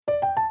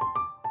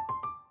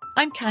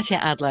I'm Katya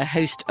Adler,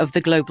 host of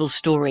The Global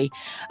Story.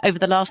 Over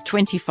the last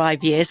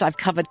 25 years, I've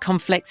covered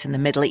conflicts in the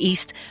Middle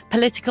East,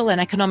 political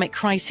and economic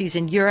crises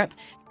in Europe,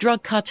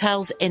 drug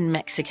cartels in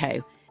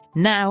Mexico.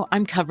 Now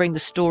I'm covering the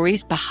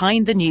stories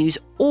behind the news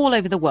all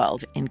over the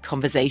world in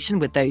conversation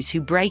with those who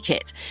break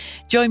it.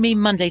 Join me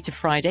Monday to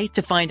Friday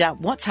to find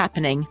out what's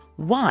happening,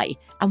 why,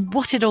 and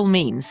what it all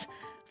means.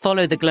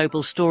 Follow The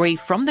Global Story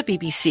from the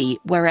BBC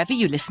wherever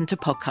you listen to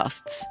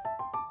podcasts.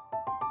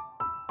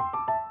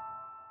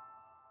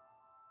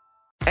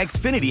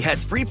 Xfinity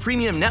has free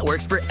premium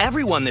networks for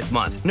everyone this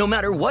month, no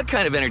matter what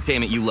kind of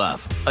entertainment you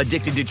love.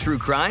 Addicted to true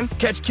crime?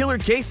 Catch killer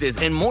cases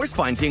and more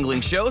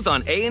spine-tingling shows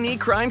on A&E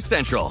Crime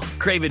Central.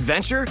 Crave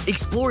adventure?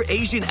 Explore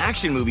Asian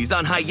action movies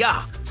on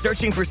Hi-YAH.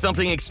 Searching for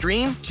something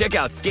extreme? Check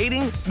out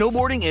skating,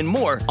 snowboarding, and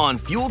more on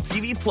Fuel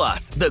TV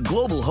Plus, the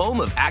global home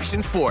of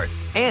action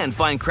sports. And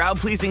find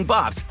crowd-pleasing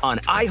bops on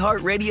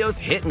iHeartRadio's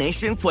Hit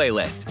Nation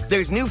playlist.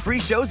 There's new free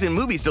shows and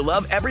movies to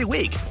love every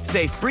week.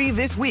 Say free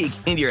this week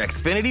in your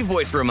Xfinity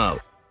voice remote.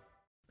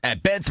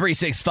 At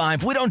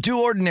Bet365, we don't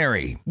do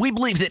ordinary. We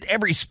believe that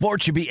every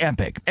sport should be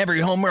epic.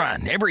 Every home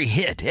run, every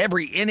hit,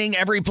 every inning,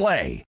 every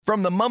play.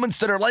 From the moments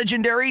that are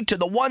legendary to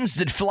the ones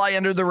that fly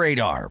under the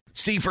radar.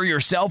 See for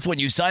yourself when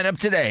you sign up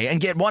today and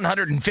get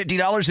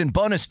 $150 in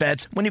bonus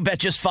bets when you bet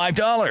just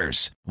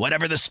 $5.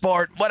 Whatever the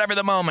sport, whatever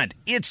the moment,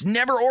 it's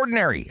never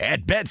ordinary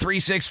at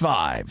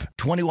Bet365.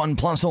 21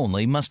 plus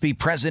only. Must be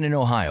present in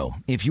Ohio.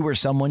 If you or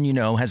someone you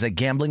know has a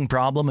gambling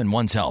problem and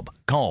wants help,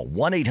 call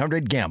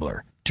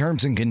 1-800-GAMBLER.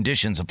 Terms and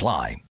conditions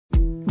apply.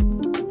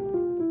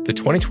 The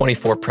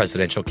 2024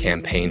 presidential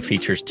campaign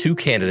features two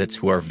candidates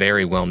who are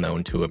very well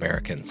known to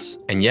Americans.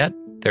 And yet,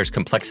 there's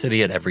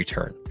complexity at every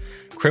turn.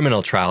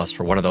 Criminal trials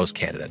for one of those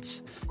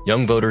candidates.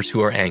 Young voters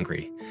who are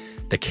angry.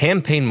 The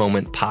Campaign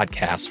Moment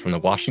podcast from the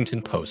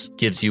Washington Post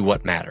gives you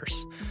what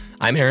matters.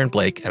 I'm Aaron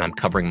Blake, and I'm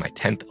covering my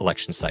 10th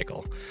election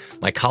cycle.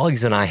 My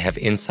colleagues and I have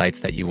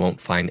insights that you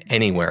won't find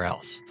anywhere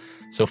else.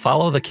 So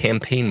follow The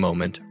Campaign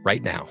Moment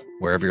right now,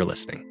 wherever you're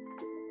listening.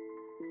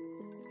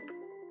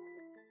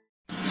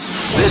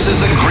 This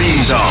is the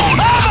Green Zone. Oh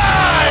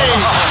my!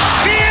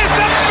 He is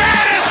the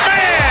baddest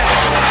man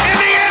in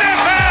the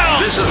NFL!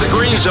 This is the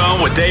Green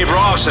Zone with Dave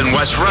Ross and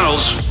Wes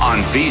Reynolds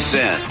on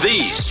VSiN,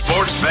 the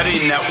Sports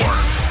Betting Network.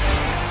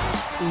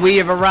 We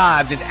have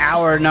arrived at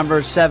hour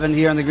number 7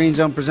 here on the Green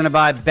Zone, presented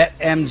by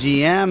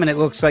BetMGM, and it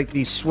looks like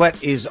the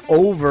sweat is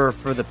over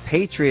for the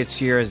Patriots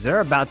here as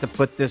they're about to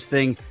put this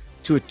thing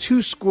to a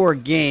 2-score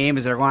game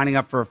as they're lining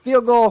up for a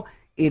field goal.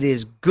 It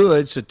is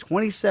good, so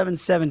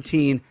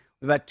 27-17.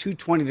 With about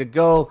 2:20 to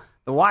go.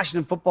 The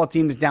Washington football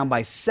team is down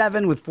by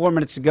 7 with 4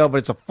 minutes to go, but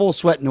it's a full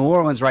sweat New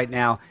Orleans right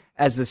now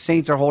as the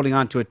Saints are holding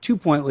on to a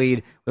 2-point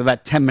lead with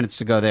about 10 minutes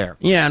to go there.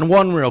 Yeah, and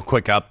one real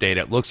quick update.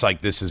 It looks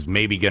like this is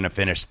maybe going to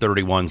finish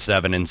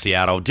 31-7 in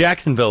Seattle.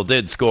 Jacksonville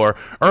did score.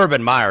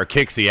 Urban Meyer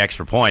kicks the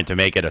extra point to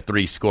make it a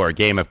 3-score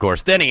game, of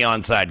course. Then he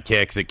onside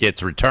kicks. It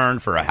gets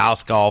returned for a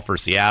house call for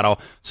Seattle.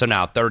 So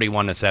now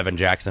 31-7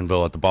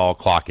 Jacksonville at the ball.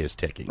 Clock is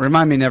ticking.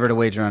 Remind me never to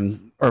wager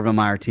on Urban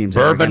Meyer teams.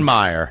 Urban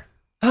Meyer.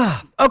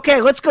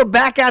 Okay, let's go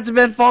back out to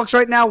Ben Fawkes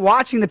right now,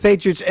 watching the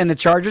Patriots and the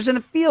Chargers, and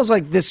it feels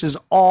like this is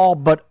all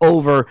but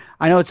over.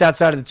 I know it's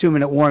outside of the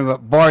 2-minute warning,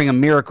 but barring a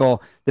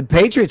miracle, the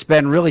Patriots,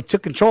 Ben, really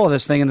took control of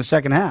this thing in the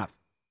second half.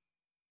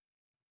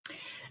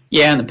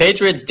 Yeah, and the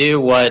Patriots do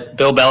what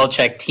Bill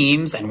Belichick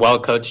teams and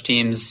well-coached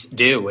teams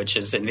do, which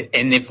is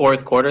in the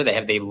fourth quarter, they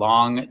have the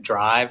long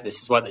drive. This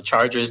is what the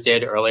Chargers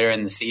did earlier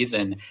in the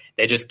season.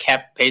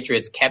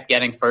 Patriots kept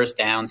getting first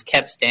downs,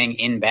 kept staying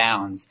in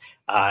bounds.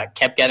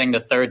 Kept getting the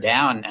third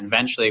down, and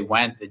eventually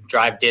the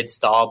drive did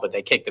stall, but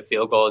they kicked the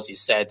field goal, as you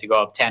said, to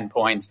go up 10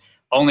 points,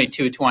 only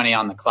 2:20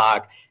 on the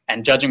clock.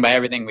 And judging by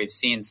everything we've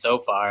seen so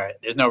far,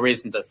 there's no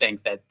reason to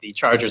think that the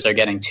Chargers are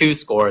getting 2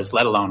 scores,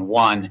 let alone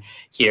 1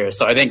 here.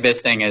 So I think this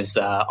thing is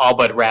all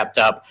but wrapped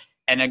up.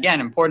 And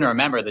again, important to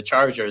remember the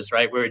Chargers,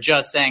 right? We were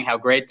just saying how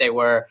great they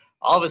were.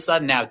 All of a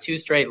sudden now 2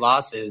 straight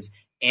losses,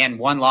 and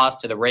 1 loss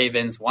to the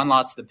Ravens, 1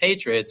 loss to the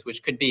Patriots,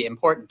 which could be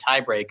important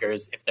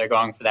tiebreakers if they're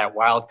going for that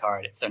wild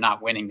card, if they're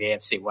not winning the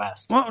AFC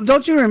West. Well,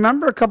 don't you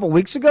remember a couple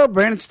weeks ago,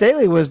 Brandon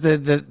Staley was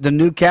the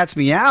new cat's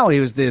meow. He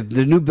was the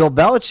new Bill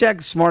Belichick,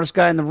 the smartest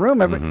guy in the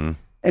room.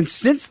 And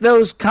since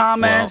those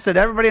comments that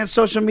everybody on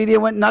social media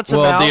went nuts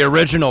about. Well, the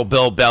original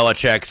Bill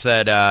Belichick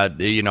said,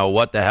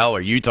 what the hell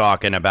are you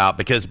talking about?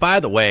 Because, by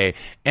the way,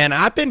 and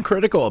I've been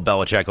critical of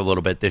Belichick a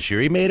little bit this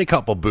year. He made a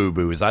couple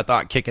boo-boos. I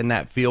thought kicking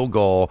that field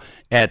goal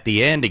at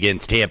the end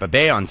against Tampa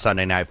Bay on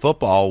Sunday Night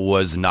Football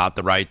was not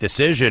the right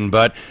decision.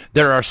 But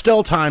there are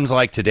still times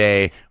like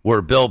today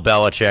where Bill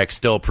Belichick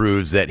still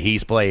proves that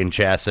he's playing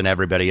chess and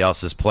everybody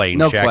else is playing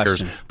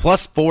checkers. Question.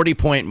 Plus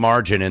 40-point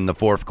margin in the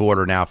fourth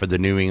quarter now for the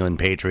New England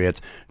Patriots.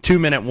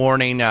 2-minute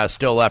warning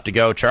still left to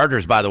go.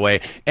 Chargers, by the way,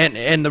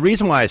 and the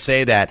reason why I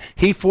say that,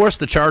 he forced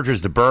the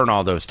Chargers to burn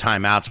all those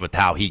timeouts with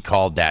how he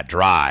called that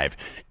drive.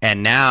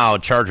 And now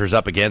Chargers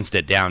up against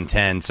it, down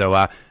 10.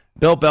 So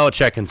Bill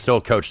Belichick can still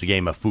coach the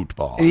game of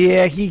football.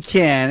 Yeah, he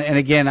can. And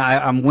again,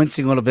 I'm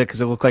wincing a little bit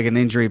because it looked like an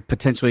injury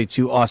potentially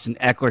to Austin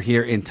Eckler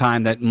here in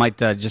time that might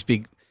just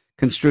be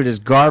construed as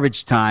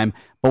garbage time,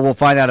 but we'll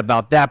find out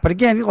about that. But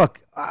again,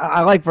 look,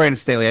 I like Brandon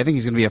Staley. I think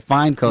he's going to be a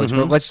fine coach,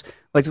 but let's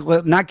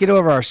not get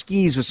over our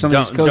skis with some of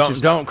these coaches.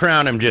 Don't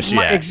crown him just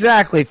yet.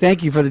 Exactly.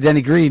 Thank you for the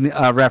Denny Green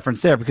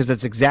reference there, because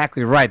that's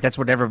exactly right. That's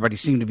what everybody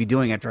seemed to be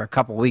doing after a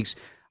couple weeks.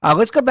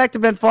 Let's go back to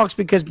Ben Fawkes,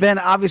 because, Ben,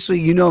 obviously,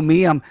 you know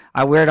me.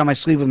 I wear it on my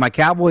sleeve with my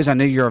Cowboys. I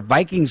know you're a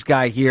Vikings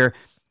guy here.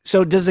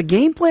 So does the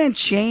game plan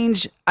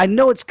change? I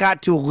know it's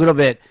got to a little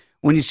bit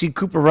when you see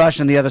Cooper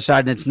Rush on the other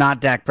side and it's not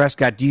Dak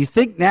Prescott. Do you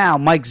think now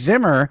Mike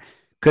Zimmer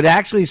could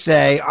actually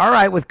say, all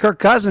right, with Kirk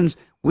Cousins,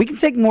 we can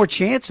take more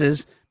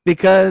chances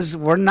because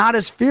we're not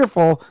as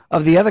fearful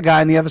of the other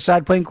guy on the other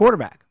side playing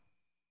quarterback?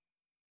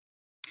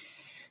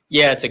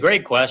 Yeah, it's a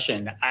great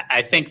question.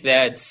 I think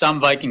that some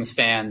Vikings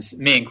fans,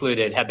 me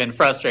included, have been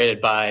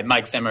frustrated by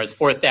Mike Zimmer's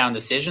fourth down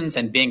decisions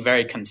and being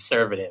very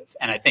conservative.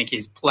 And I think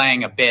he's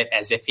playing a bit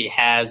as if he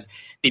has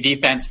the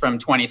defense from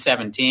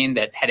 2017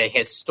 that had a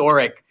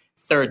historic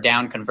third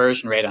down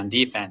conversion rate on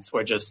defense,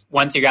 where just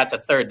once you got to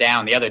third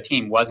down, the other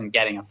team wasn't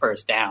getting a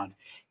first down.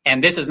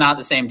 And this is not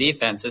the same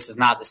defense. This is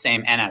not the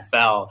same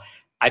NFL.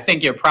 I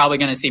think you're probably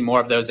going to see more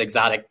of those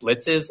exotic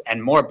blitzes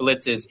and more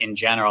blitzes in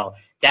general.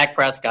 Dak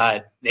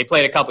Prescott, they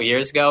played a couple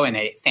years ago in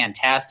a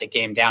fantastic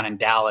game down in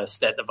Dallas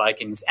that the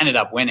Vikings ended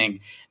up winning.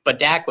 But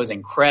Dak was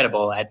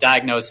incredible at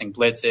diagnosing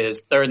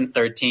blitzes, 3rd and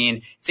 13.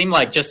 It seemed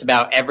like just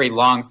about every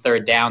long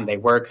third down they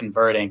were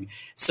converting.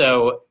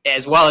 So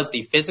as well as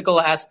the physical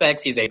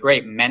aspects, he's a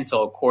great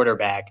mental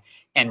quarterback,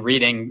 and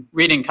reading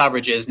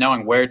coverages,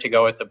 knowing where to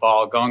go with the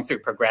ball, going through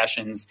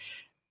progressions.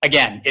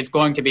 Again, it's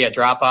going to be a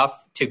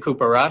drop-off to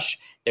Cooper Rush.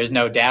 There's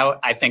no doubt.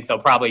 I think they'll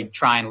probably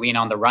try and lean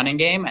on the running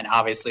game. And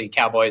obviously,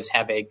 Cowboys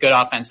have a good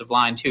offensive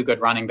line, 2 good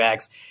running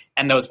backs,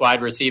 and those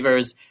wide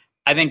receivers.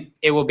 I think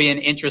it will be an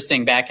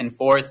interesting back and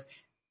forth.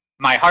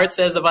 My heart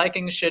says the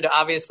Vikings should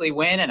obviously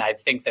win, and I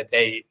think that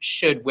they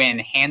should win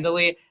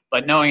handily.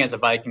 But knowing as a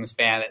Vikings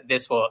fan,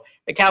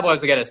 the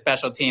Cowboys will get a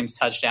special teams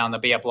touchdown.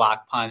 There'll be a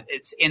block punt.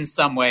 It's in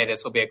some way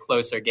this will be a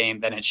closer game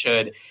than it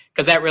should,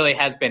 because that really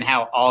has been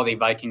how all the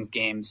Vikings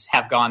games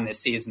have gone this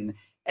season,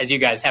 as you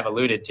guys have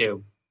alluded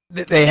to.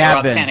 They have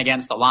up been 10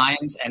 against the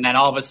Lions, and then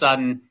all of a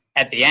sudden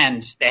at the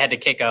end they had to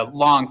kick a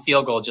long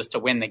field goal just to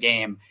win the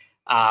game.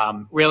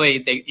 Really,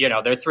 they're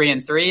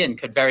 3-3 and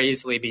could very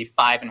easily be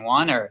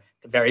 5-1, or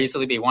could very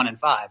easily be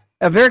 1-5.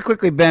 Very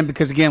quickly, Ben,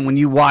 because again, when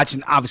you watch,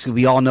 and obviously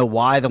we all know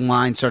why the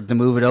line started to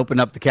move, it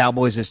opened up the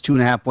Cowboys as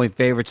 2.5-point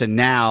favorites, and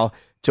now,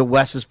 to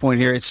Wes's point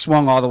here, it's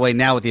swung all the way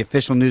now with the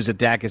official news that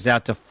Dak is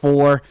out to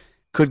 4,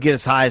 could get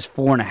as high as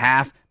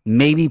 4.5,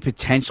 maybe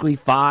potentially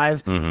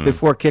 5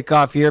 before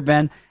kickoff here,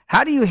 Ben.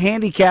 How do you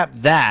handicap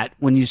that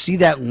when you see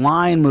that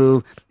line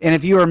move? And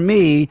if you were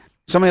me,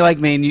 somebody like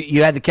me, and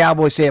you had the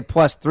Cowboys say at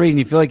 +3, and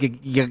you feel like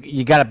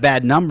you got a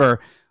bad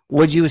number,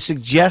 would you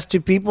suggest to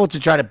people to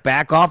try to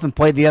back off and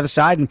play the other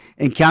side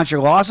and count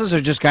your losses, or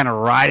just kind of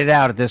ride it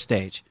out at this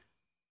stage?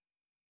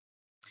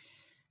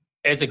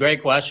 It's a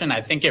great question.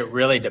 I think it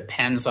really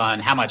depends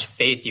on how much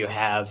faith you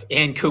have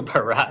in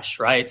Cooper Rush,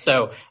 right?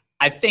 So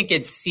I think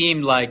it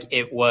seemed like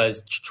it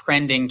was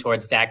trending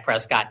towards Dak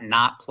Prescott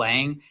not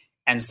playing.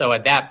 And so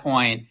at that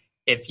point,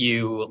 if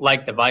you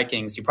like the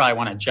Vikings, you probably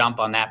want to jump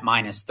on that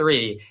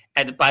 -3.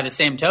 And by the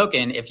same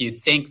token, if you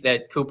think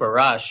that Cooper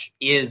Rush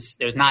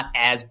there's not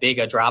as big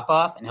a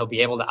drop-off and he'll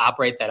be able to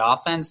operate that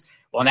offense,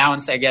 well, now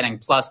instead of getting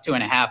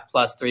 +2.5,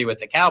 +3 with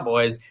the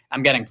Cowboys,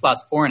 I'm getting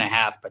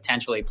 +4.5,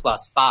 potentially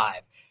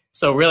 +5.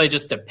 So it really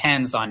just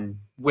depends on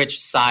which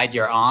side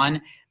you're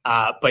on.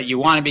 But you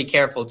want to be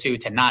careful, too,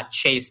 to not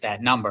chase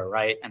that number,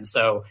 right? And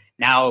so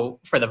now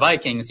for the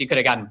Vikings, you could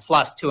have gotten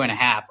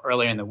 +2.5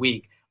 earlier in the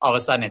week. All of a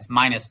sudden, it's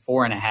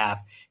 -4.5.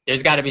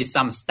 There's got to be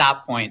some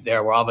stop point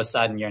there where all of a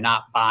sudden you're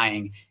not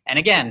buying. And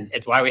again,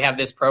 it's why we have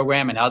this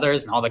program and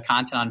others and all the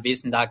content on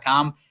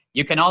VSiN.com.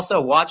 You can also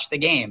watch the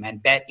game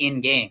and bet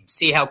in-game.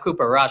 See how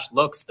Cooper Rush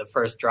looks the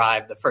first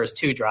drive, the first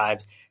 2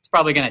 drives. It's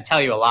probably going to tell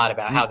you a lot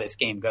about how this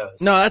game goes.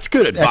 No, that's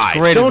good advice. That's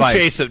great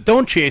advice.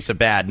 Don't chase a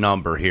bad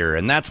number here.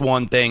 And that's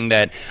one thing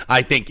that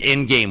I think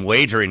in-game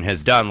wagering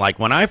has done. Like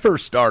when I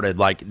first started,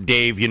 like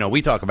Dave,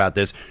 we talk about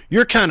this.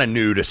 You're kind of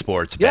new to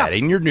sports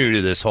betting. You're new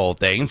to this whole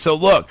thing. So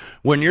look,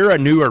 when you're a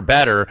newer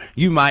bettor,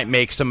 you might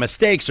make some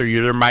mistakes, or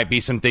there might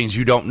be some things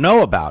you don't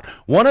know about.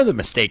 One of the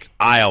mistakes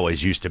I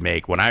always used to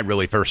make when I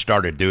really first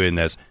started doing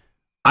this,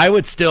 I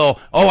would still,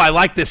 I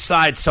like this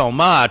side so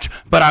much,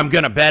 but I'm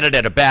going to bet it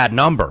at a bad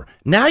number.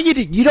 Now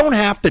you don't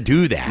have to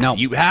do that. No.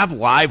 You have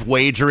live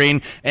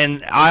wagering,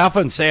 and I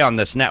often say on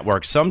this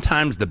network,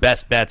 sometimes the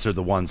best bets are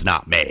the ones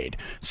not made.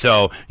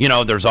 So,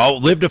 there's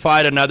live to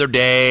fight another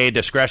day,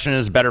 discretion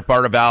is the better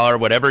part of valor,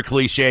 whatever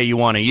cliche you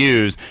want to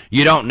use.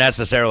 You don't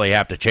necessarily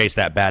have to chase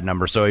that bad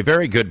number. So a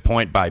very good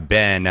point by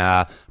Ben.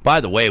 By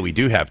the way, we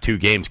do have 2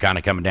 games kind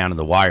of coming down to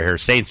the wire here.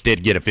 Saints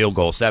did get a field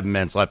goal, 7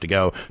 minutes left to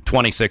go,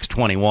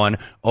 26-21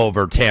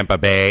 over Tampa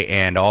Bay,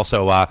 and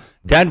also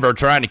Denver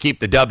trying to keep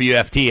the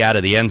WFT out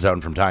of the end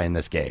zone from tying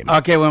this game.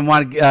 Okay, we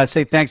want to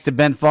say thanks to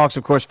Ben Fawkes.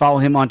 Of course, follow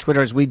him on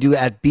Twitter as we do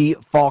at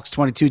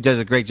BFawkes22. Does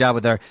a great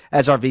job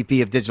as our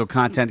VP of digital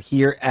content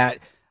here at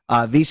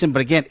VSiN.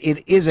 But again,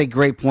 it is a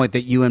great point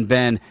that you and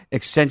Ben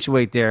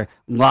accentuate there,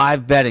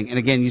 live betting. And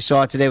again, you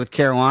saw it today with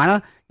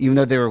Carolina. Even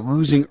though they were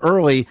losing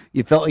early,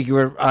 you felt like you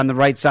were on the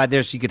right side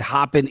there, so you could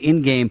hop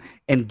in game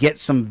and get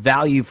some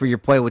value for your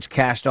play, which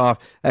cashed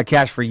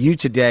for you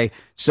today.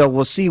 So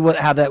we'll see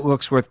how that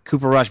looks with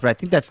Cooper Rush. But I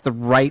think that's the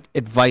right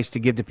advice to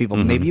give to people.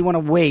 Mm-hmm. Maybe you want to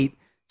wait,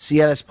 see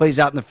how this plays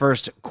out in the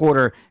first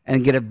quarter,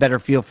 and get a better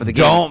feel for the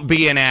game. Don't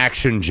be an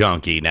action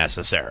junkie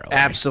necessarily.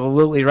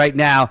 Absolutely. Right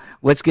now,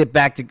 let's get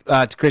back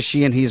to Chris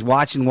Sheehan. He's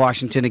watching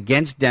Washington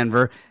against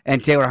Denver,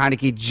 and Taylor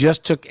Heinicke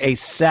just took a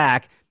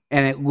sack.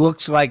 And it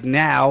looks like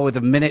now, with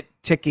a minute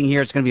ticking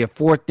here, it's going to be a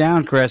 4th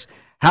down, Chris.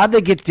 How'd they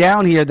get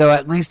down here, though,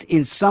 at least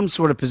in some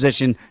sort of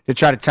position to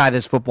try to tie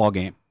this football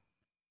game?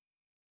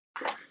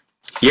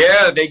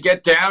 Yeah, they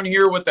get down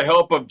here with the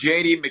help of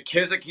J.D.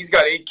 McKissick. He's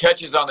got 8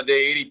 catches on the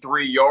day,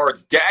 83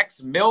 yards.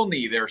 Dax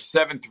Milne, their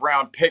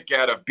 7th-round pick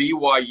out of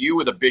BYU,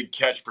 with a big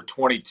catch for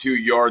 22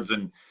 yards.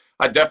 And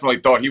I definitely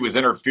thought he was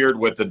interfered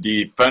with. The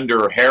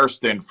defender,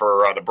 Hairston,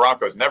 for the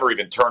Broncos. Never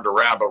even turned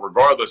around. But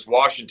regardless,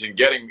 Washington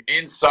getting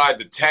inside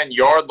the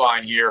 10-yard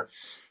line here.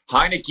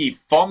 Heinicke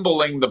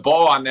fumbling the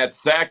ball on that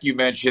sack you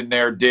mentioned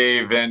there,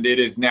 Dave. And it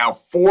is now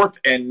 4th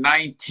and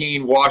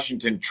 19.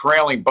 Washington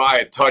trailing by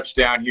a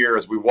touchdown here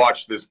as we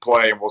watch this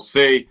play. And we'll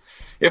see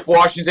if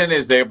Washington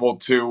is able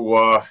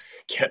to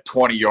get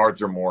 20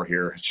 yards or more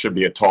here. It should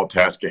be a tall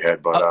task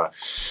ahead. But,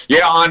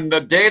 yeah, on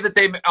the day that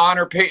they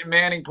honor Peyton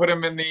Manning, put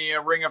him in the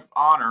Ring of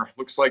Honor,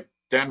 looks like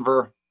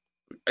Denver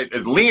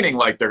is leaning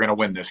like they're going to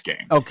win this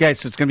game. Okay,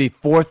 so it's going to be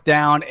 4th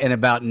down and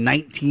about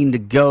 19 to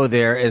go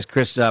there, as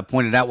Chris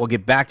pointed out. We'll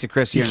get back to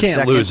Chris here in a second. You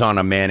can't lose on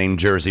a Manning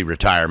jersey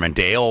retirement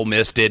day. Ole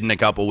Miss didn't a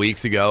couple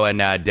weeks ago, and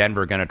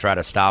Denver going to try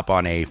to stop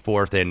on a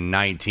 4th and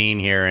 19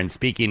 here. And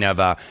speaking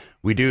of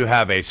we do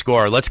have a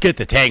score. Let's get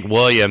to Tank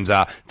Williams.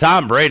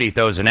 Tom Brady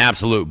throws an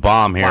absolute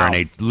bomb here in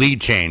a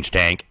lead change,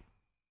 Tank.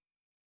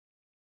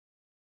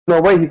 No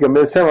way he can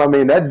miss him. I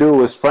mean, that dude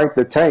was Frank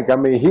the Tank. I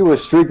mean, he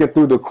was streaking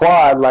through the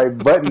quad like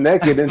butt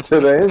naked into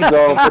the end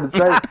zone for the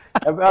Saints.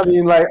 I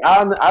mean, like,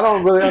 I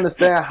don't really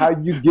understand how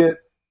you get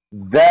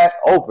that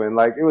open.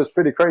 Like, it was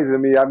pretty crazy to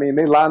me. I mean,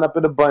 they line up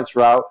in a bunch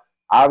route.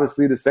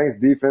 Obviously, the Saints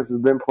defense has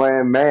been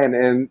playing man,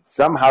 and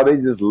somehow they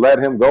just let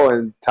him go,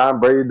 and Tom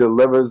Brady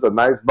delivers a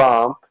nice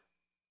bomb,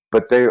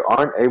 but they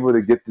aren't able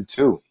to get the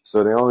 2.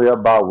 So they only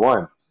up by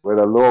 1 with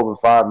a little over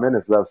 5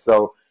 minutes left.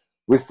 So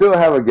we still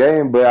have a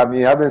game, but, I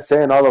mean, I've been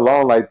saying all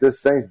along, like, this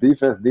Saints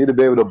defense need to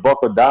be able to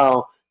buckle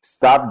down,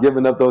 stop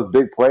giving up those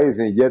big plays,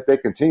 and yet they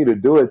continue to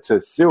do it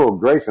to Cyril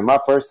Grayson. My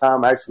first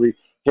time actually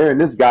hearing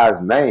this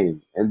guy's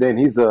name, and then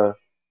he's a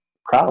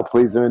crowd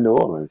pleaser in New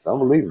Orleans.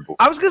 Unbelievable.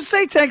 I was going to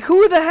say, Tank,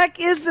 who the heck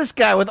is this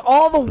guy? With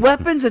all the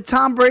weapons that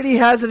Tom Brady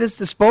has at his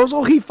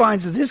disposal, he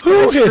finds this guy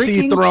Who streaking. is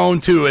he thrown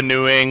to in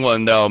New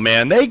England, though,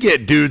 man? They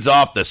get dudes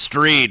off the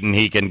street, and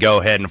he can go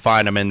ahead and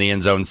find them in the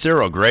end zone.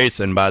 Cyril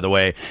Grayson, by the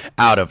way,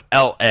 out of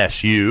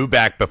LSU,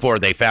 back before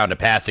they found a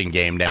passing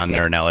game down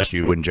there in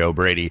LSU when Joe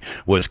Brady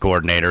was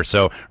coordinator.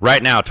 So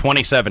right now,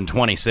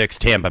 27-26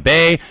 Tampa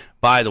Bay.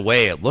 By the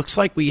way, it looks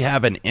like we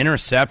have an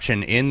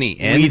interception in the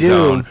end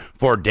zone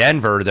for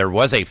Denver. There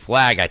was a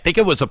flag. I think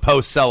it was a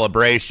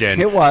post-celebration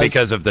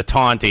because of the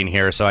taunting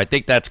here. So I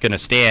think that's going to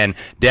stand.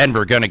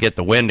 Denver going to get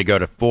the win to go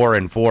to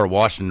 4-4.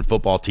 Washington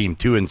football team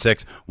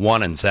 2-6,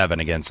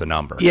 1-7 against the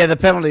number. Yeah, the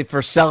penalty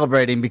for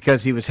celebrating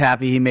because he was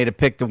happy he made a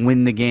pick to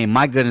win the game.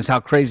 My goodness, how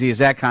crazy is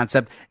that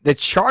concept? The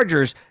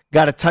Chargers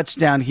got a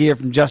touchdown here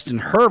from Justin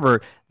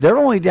Herbert. They're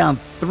only down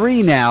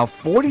 3 now,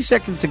 40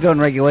 seconds to go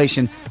in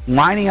regulation,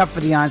 lining up for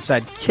the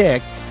onside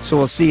kick. So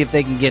we'll see if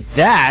they can get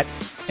that.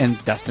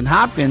 And Dustin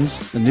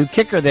Hopkins, the new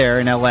kicker there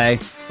in L.A.,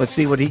 let's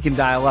see what he can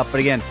dial up. But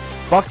again,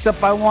 Bucs up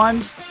by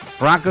 1.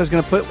 Broncos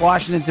going to put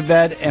Washington to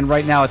bed. And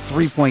right now a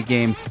 3-point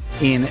game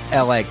in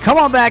L.A. Come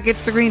on back.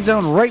 It's the Green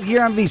Zone right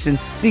here on VSiN,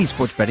 the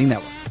Sports Betting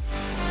Network.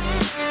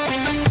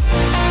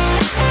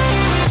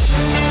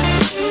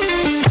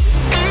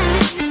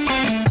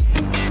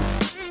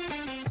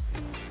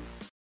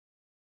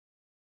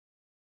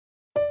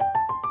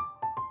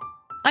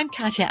 I'm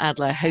Katya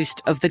Adler,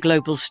 host of The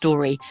Global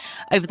Story.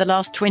 Over the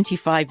last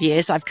 25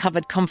 years, I've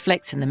covered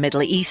conflicts in the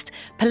Middle East,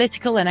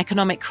 political and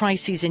economic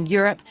crises in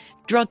Europe,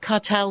 drug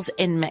cartels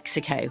in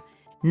Mexico.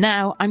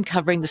 Now I'm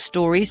covering the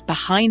stories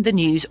behind the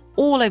news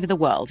all over the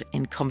world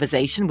in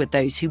conversation with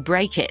those who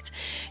break it.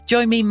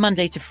 Join me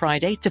Monday to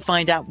Friday to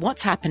find out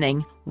what's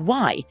happening,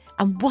 why,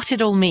 and what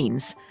it all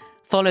means.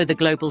 Follow The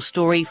Global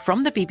Story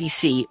from the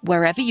BBC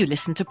wherever you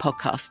listen to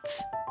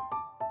podcasts.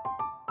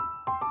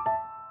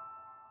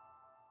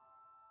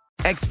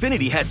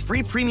 Xfinity has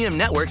free premium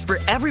networks for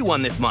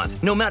everyone this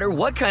month, no matter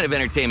what kind of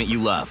entertainment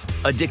you love.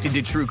 Addicted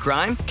to true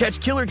crime? Catch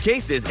killer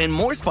cases and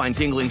more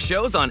spine-tingling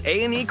shows on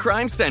A&E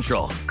Crime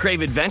Central.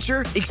 Crave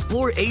adventure?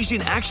 Explore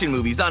Asian action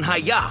movies on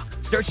Hi-YAH.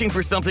 Searching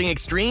for something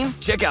extreme?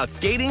 Check out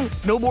skating,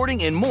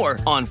 snowboarding, and more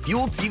on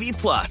Fuel TV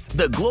Plus,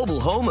 the global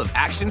home of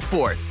action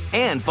sports.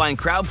 And find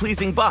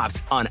crowd-pleasing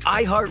bops on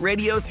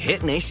iHeartRadio's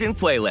Hit Nation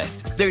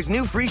playlist. There's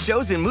new free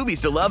shows and movies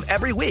to love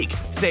every week.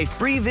 Say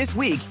free this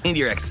week in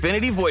your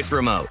Xfinity voice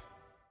remote.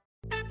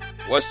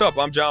 What's up?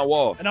 I'm John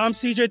Wall. And I'm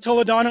CJ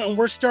Toledano, and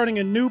we're starting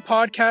a new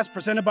podcast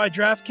presented by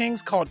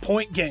DraftKings called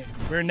Point Game.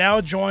 We're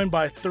now joined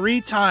by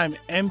 3-time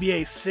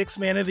NBA Sixth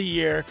Man of the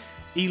Year,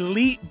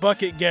 elite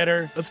bucket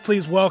getter. Let's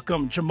please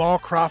welcome Jamal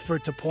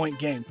Crawford to Point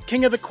Game.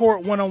 King of the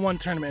Court one-on-one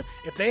tournament.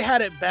 If they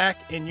had it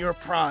back in your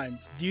prime,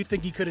 do you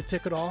think you could have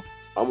took it all?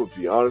 I'm going to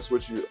be honest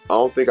with you. I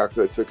don't think I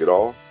could have took it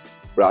all,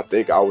 but I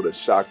think I would have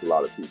shocked a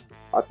lot of people.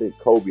 I think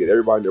Kobe and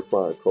everybody in their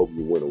prime, Kobe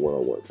would win a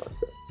one-on-one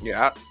contest.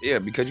 Yeah,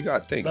 because you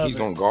got to think, he's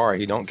going to guard.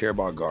 He don't care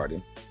about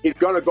guarding. He's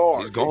going to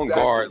guard. He's going to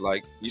guard.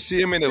 Like, you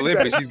see him in the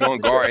Olympics, he's going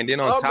to guard. And then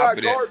on top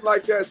of that.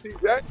 Like that, see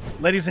that?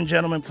 Ladies and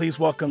gentlemen, please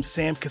welcome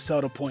Sam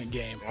Cassell to Point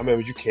Game. I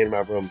remember you came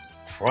out from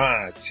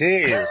prime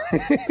 10.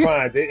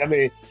 I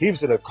mean, he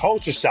was in a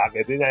culture shock.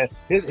 And then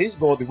he's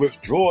going through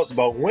withdrawals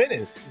about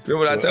winning.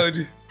 Remember what I told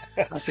you?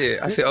 I said,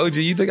 OG,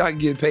 you think I can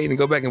get paid and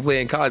go back and play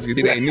in college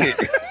because it ain't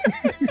it?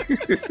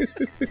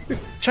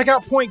 Check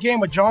out Point Game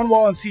with John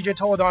Wall and CJ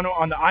Toledano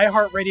on the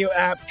iHeartRadio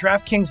app,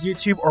 DraftKings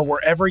YouTube, or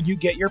wherever you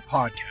get your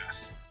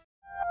podcasts.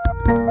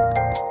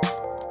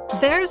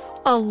 There's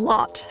a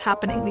lot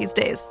happening these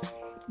days,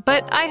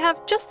 but I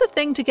have just the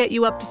thing to get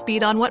you up to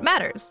speed on what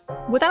matters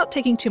without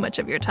taking too much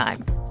of your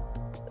time.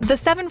 The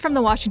 7 from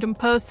the Washington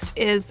Post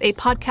is a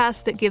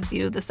podcast that gives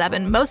you the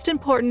 7 most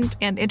important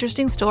and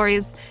interesting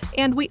stories,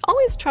 and we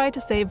always try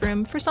to save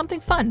room for something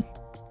fun.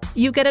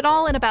 You get it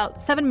all in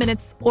about 7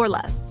 minutes or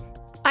less.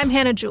 I'm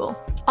Hannah Jewell.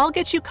 I'll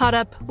get you caught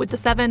up with the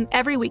 7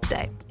 every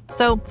weekday.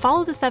 So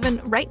follow the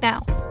 7 right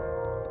now.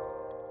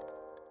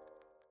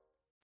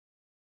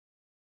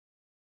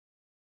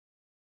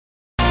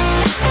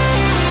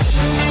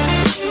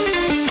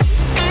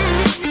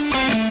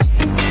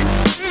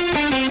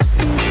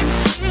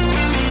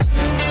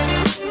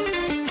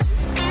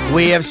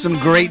 We have some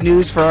great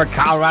news for our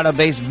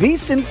Colorado-based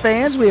VSiN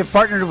fans. We have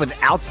partnered with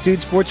Altitude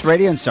Sports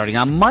Radio, and starting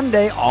on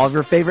Monday, all of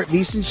your favorite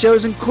VSiN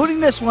shows, including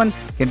this one,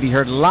 can be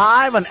heard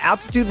live on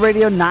Altitude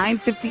Radio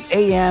 950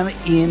 AM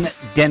in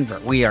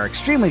Denver. We are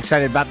extremely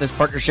excited about this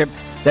partnership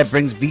that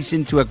brings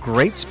VSiN to a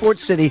great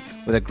sports city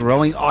with a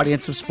growing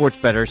audience of sports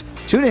bettors.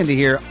 Tune in to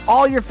hear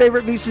all your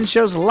favorite VSiN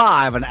shows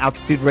live on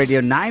Altitude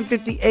Radio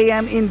 950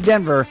 AM in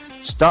Denver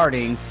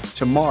starting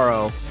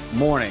tomorrow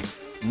morning.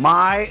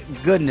 My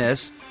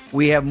goodness.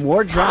 We have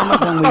more drama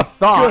than we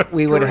thought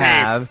we would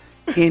have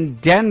in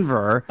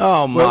Denver.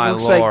 Oh, my it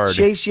looks Lord. like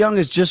Chase Young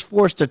has just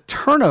forced a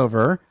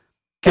turnover,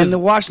 and the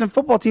Washington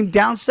football team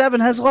down 7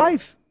 has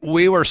life.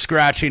 We were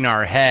scratching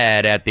our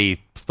head at the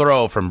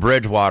throw from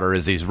Bridgewater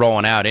as he's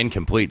rolling out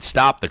incomplete.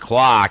 Stop the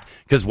clock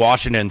because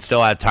Washington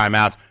still had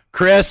timeouts.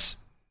 Chris,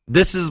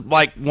 this is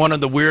like one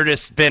of the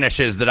weirdest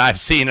finishes that I've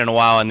seen in a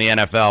while in the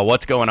NFL.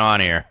 What's going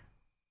on here?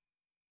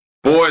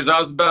 Boys, I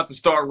was about to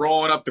start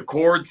rolling up the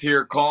cords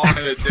here, calling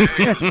it a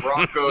day. The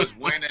Broncos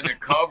win and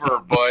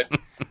cover, but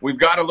we've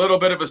got a little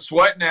bit of a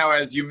sweat now,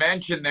 as you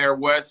mentioned there,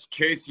 Wes.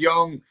 Chase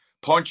Young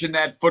punching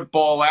that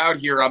football out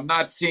here. I'm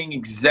not seeing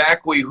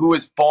exactly who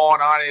is falling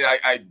on it.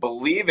 I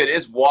believe it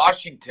is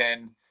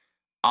Washington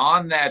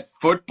on that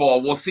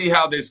football. We'll see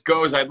how this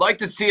goes. I'd like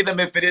to see them,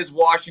 if it is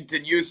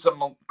Washington, use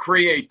some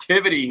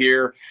creativity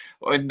here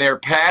in their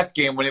pass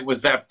game. When it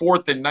was that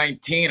 4th and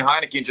 19,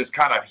 Heineken just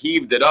kind of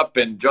heaved it up,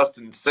 and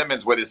Justin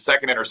Simmons with his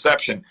second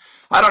interception.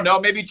 I don't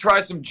know, maybe try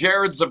some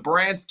Jared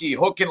Zabransky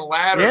hook and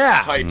ladder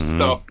type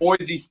stuff.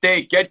 Boise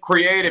State, get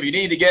creative. You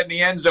need to get in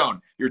the end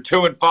zone. You're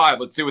 2-5.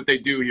 Let's see what they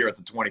do here at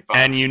the 25.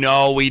 And you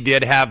know, we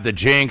did have the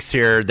jinx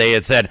here. They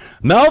had said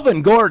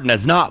Melvin Gordon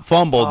has not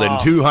fumbled in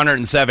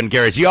 207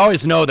 carries. You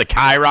always know the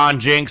Chiron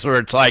jinx where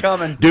it's like,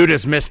 dude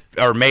has missed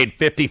or made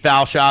 50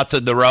 foul shots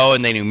in the row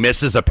and then he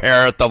misses a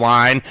pair at the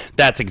line.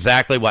 That's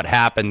exactly what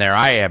happened there.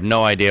 I have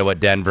no idea what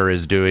Denver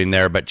is doing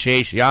there, but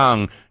Chase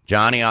Young,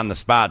 Johnny on the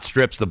spot,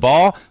 strips the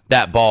ball.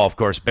 That ball, of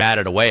course,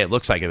 batted away. It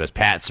looks like it was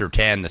Pat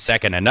Surtain, the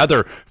second,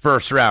 another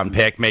first-round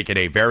pick, making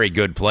a very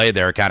good play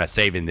there, kind of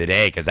saving the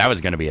day because that was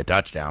going to be a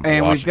touchdown.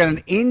 And we've got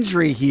an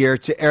injury here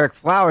to Eric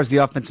Flowers, the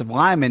offensive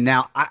lineman.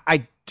 Now,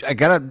 I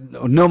got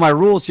to know my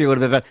rules here a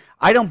little bit, but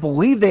I don't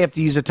believe they have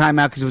to use a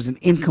timeout because it was an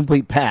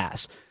incomplete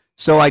pass.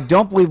 So I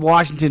don't believe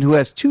Washington, who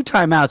has 2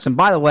 timeouts, and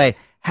by the way,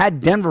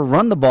 had Denver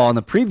run the ball in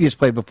the previous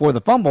play before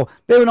the fumble,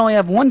 they would only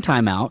have 1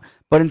 timeout,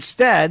 but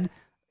instead,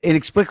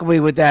 inexplicably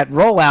with that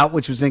rollout,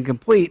 which was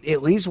incomplete,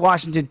 it leaves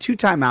Washington 2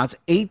 timeouts,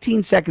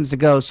 18 seconds to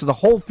go, so the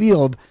whole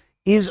field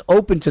is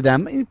open to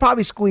them. You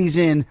probably squeeze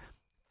in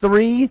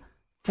 3-4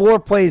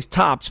 plays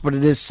tops, but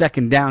it is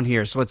second down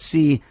here. So let's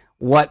see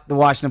what the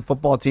Washington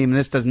football team, and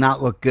this does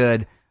not look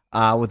good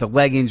with a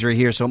leg injury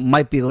here, so it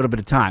might be a little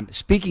bit of time.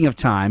 Speaking of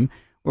time,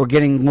 we're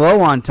getting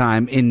low on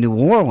time in New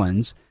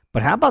Orleans,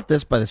 but how about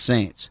this by the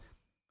Saints?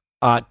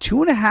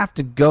 2.5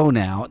 to go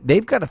now.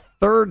 They've got a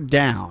 3rd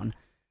down,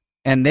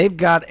 and they've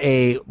got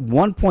a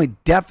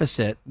 1-point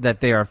deficit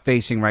that they are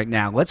facing right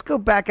now. Let's go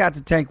back out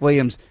to Tank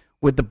Williams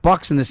with the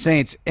Bucs and the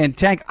Saints. And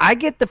Tank, I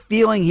get the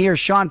feeling here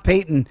Sean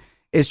Payton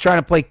is trying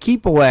to play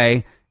keep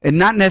away and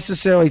not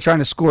necessarily trying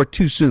to score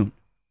too soon.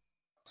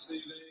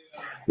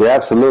 Yeah,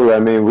 absolutely. I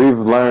mean, we've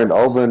learned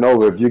over and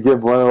over, if you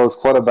give one of those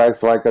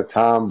quarterbacks like a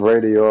Tom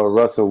Brady or a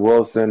Russell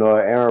Wilson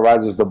or Aaron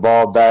Rodgers the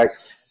ball back,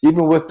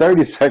 even with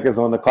 30 seconds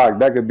on the clock,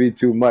 that could be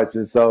too much.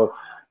 And so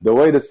the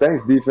way the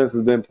Saints defense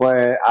has been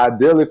playing,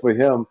 ideally for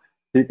him,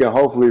 he can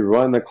hopefully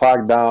run the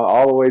clock down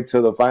all the way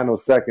to the final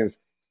seconds,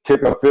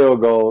 kick a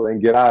field goal,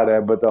 and get out of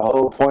there. But the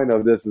whole point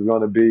of this is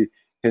going to be,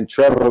 can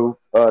Trevor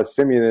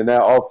Siemian and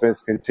that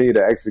offense continue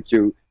to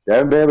execute? They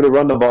haven't been able to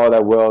run the ball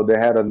that well. They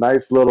had a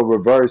nice little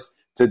reverse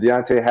to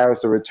Deontay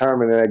Harris, the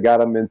return, and that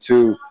got him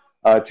into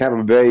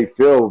Tampa Bay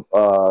field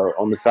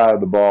on the side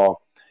of the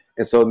ball.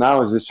 And so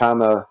now it's just trying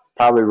to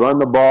probably run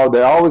the ball.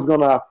 They're always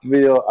going to,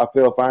 I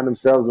feel, find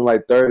themselves in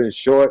like third and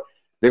short.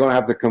 They're going to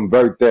have to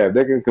convert there. If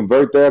they can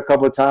convert there a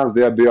couple of times,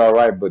 they'll be all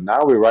right. But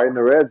now we're right in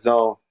the red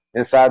zone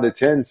inside the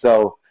 10.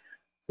 So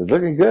it's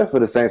looking good for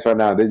the Saints right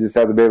now. They just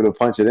have to be able to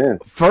punch it in.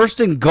 First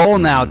and goal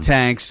now,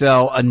 Tank.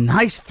 So a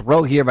nice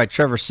throw here by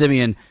Trevor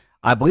Siemian,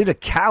 I believe, to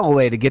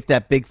Callaway to get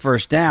that big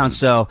first down.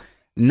 So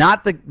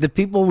not the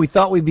people we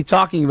thought we'd be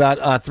talking about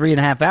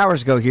 3.5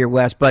 hours ago here,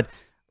 Wes, but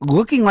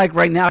looking like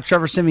right now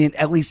Trevor Siemian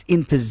at least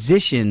in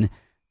position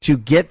to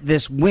get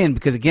this win,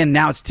 because, again,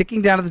 now it's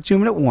ticking down to the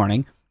 2-minute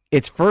warning.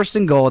 It's first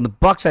and goal, and the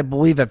Bucs, I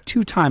believe, have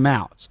 2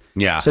 timeouts.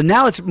 Yeah. So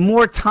now it's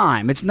more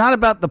time. It's not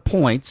about the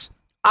points.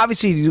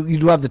 Obviously, you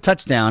do have the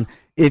touchdown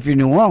if you're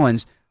New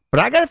Orleans, but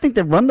I got to think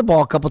they run the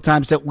ball a couple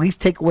times to at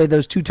least take away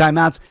those 2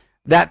 timeouts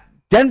that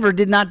Denver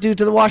did not do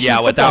to the Washington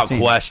football without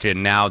team.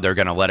 question. Now they're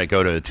going to let it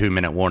go to the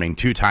 2-minute warning.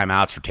 2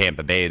 timeouts for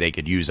Tampa Bay they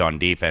could use on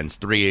defense.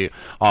 3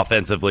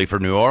 offensively for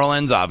New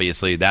Orleans.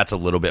 Obviously, that's a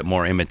little bit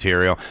more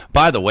immaterial.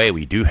 By the way,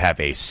 we do have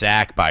a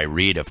sack by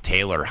Reed of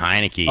Taylor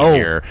Heineke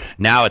here.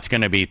 Now it's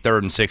going to be 3rd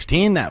and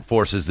 16. That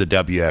forces the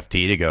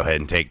WFT to go ahead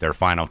and take their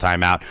final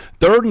timeout.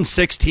 3rd and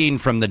 16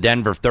 from the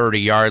Denver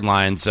 30-yard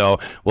line. So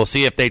we'll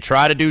see if they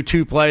try to do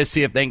 2 plays,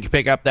 see if they can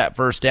pick up that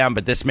first down.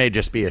 But this may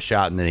just be a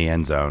shot into the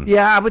end zone.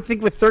 Yeah, I would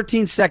think with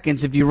 13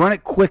 seconds, if you run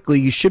it quickly,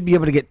 you should be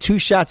able to get 2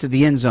 shots at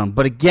the end zone.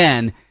 But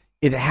again,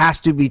 it has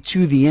to be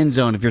to the end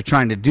zone if you're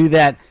trying to do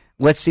that.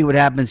 Let's see what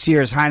happens here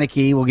as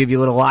Heineke will give you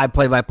a little live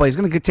play-by-play. He's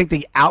going to take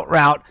the out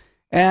route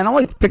and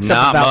only picks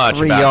up about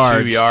 3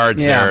 yards. 2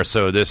 yards there,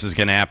 so this is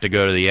going to have to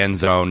go to the end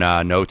zone.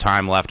 No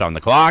time left on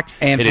the clock.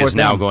 And it is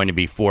now going to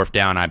be 4th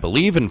down, I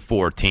believe, in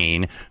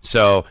 14.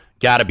 So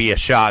got to be a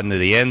shot into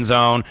the end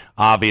zone.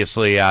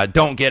 Obviously,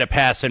 don't get a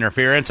pass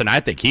interference, and I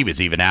think he was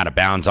even out of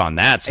bounds on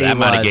that, so that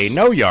might have gained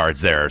no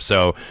yards there.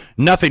 So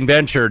nothing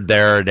ventured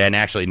there, and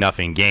actually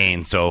nothing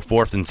gained. So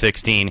 4th and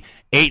 16,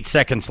 8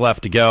 seconds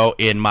left to go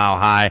in Mile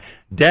High.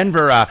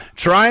 Denver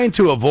trying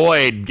to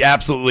avoid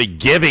absolutely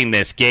giving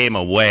this game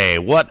away.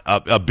 What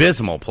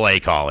abysmal play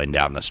calling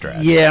down the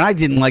stretch. Yeah, and I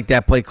didn't like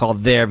that play call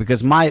there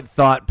because my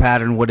thought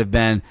pattern would have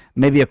been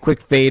maybe a quick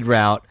fade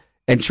route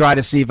and try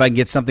to see if I can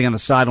get something on the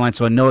sideline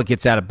so I know it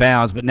gets out of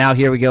bounds. But now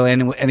here we go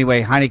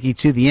anyway, Heineke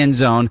to the end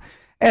zone.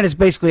 And it's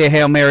basically a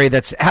Hail Mary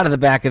that's out of the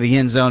back of the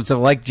end zone. So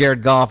like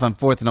Jared Goff on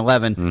 4th and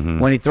 11,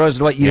 when he throws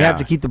it away, you have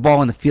to keep the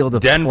ball in the field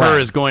of Denver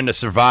play. is going to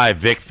survive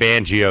Vic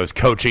Fangio's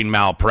coaching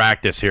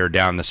malpractice here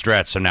down the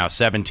stretch. So now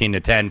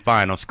 17-10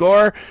 final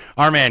score.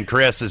 Our man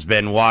Chris has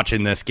been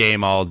watching this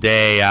game all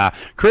day.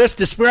 Chris,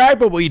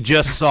 describe what we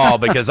just saw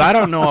because I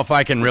don't know if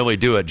I can really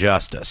do it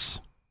justice.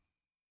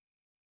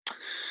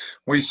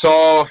 We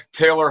saw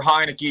Taylor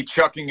Heineke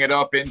chucking it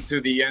up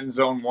into the end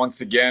zone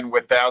once again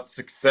without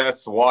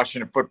success. The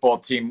Washington football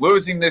team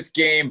losing this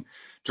game,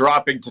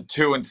 dropping to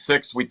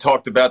 2-6. We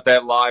talked about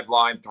that live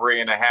line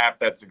 3.5.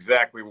 That's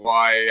exactly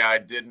why I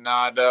did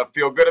not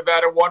feel good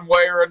about it one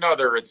way or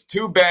another. It's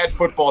 2 bad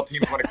football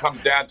teams when it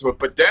comes down to it.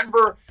 But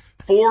Denver,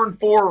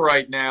 4-4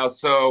 right now.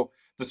 So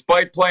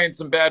despite playing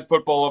some bad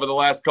football over the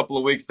last couple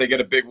of weeks, they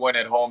get a big win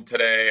at home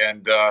today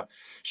and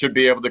should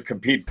be able to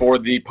compete for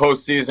the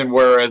postseason,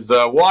 whereas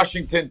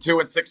Washington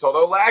 2-6.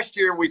 Although last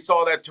year we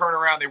saw that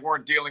turnaround, they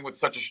weren't dealing with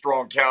such a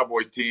strong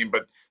Cowboys team,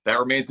 but that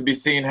remains to be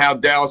seen how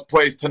Dallas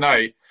plays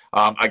tonight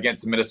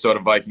against the Minnesota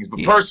Vikings.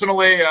 But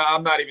personally,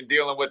 I'm not even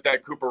dealing with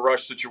that Cooper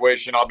Rush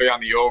situation. I'll be on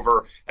the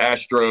over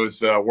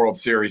Astros World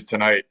Series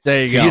tonight.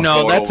 There you go. You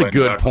know, that's a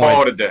good point.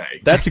 Call it a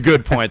day. That's a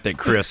good point that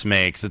Chris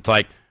makes. It's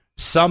like,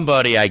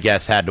 somebody, I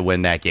guess, had to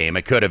win that game.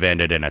 It could have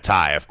ended in a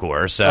tie, of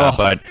course.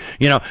 But,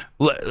 you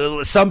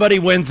know, somebody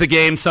wins the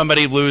game,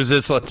 somebody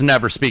loses. Let's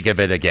never speak of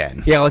it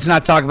again. Yeah, let's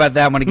not talk about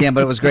that one again,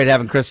 but it was great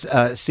having Chris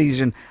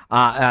Season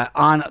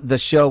on the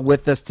show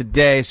with us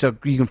today. So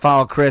you can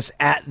follow Chris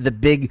at The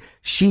Big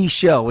She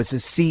Show. It's a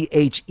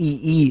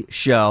CHEE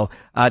show.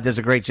 Does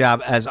a great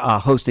job as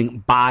hosting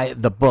By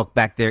the Book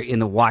back there in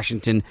the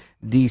Washington,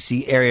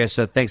 D.C. area.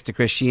 So thanks to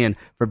Chris Sheehan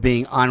for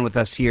being on with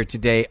us here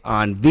today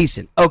on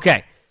VSiN.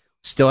 Okay.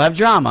 Still have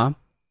drama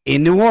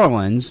in New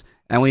Orleans,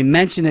 and we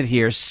mentioned it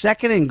here.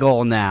 2nd and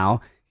goal now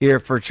here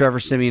for Trevor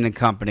Siemian and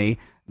company.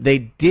 They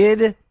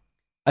did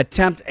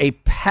attempt a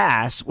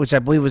pass, which I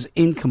believe was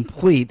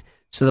incomplete,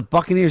 so the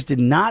Buccaneers did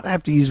not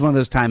have to use one of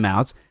those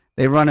timeouts.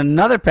 They run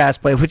another pass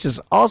play, which is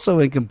also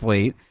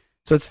incomplete.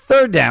 So it's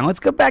 3rd down. Let's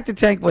go back to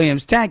Tank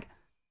Williams. Tank,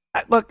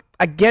 look,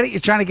 I get it. You're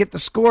trying to get the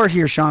score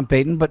here, Sean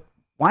Payton, but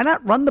why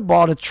not run the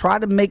ball to try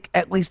to make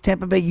at least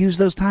Tampa Bay use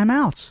those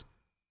timeouts?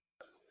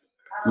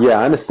 Yeah,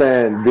 I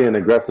understand being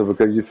aggressive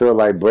because you feel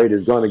like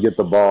Brady's going to get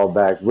the ball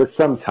back with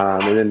some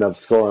time and end up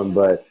scoring.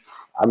 But,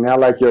 I mean, I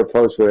like your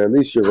approach where at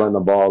least you run the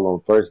ball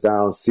on first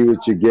down, see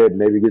what you get,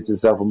 maybe get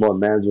yourself a more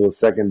manageable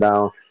second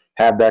down,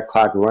 have that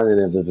clock running.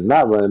 If it's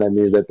not running, that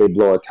means that they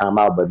blow a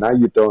timeout. But now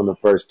you throw in the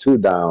first 2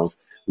 downs,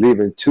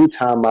 leaving 2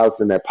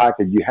 timeouts in their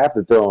pocket. You have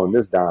to throw on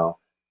this down.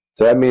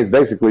 So that means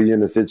basically you're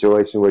in a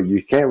situation where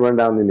you can't run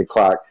down any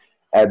clock.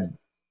 At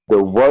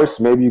the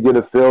worst, maybe you get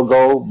a field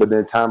goal, but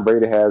then Tom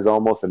Brady has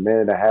almost a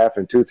minute and a half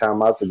and 2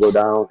 timeouts to go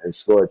down and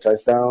score a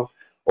touchdown.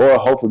 Or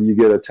hopefully you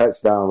get a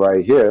touchdown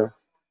right here.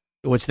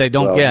 Which they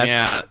don't get.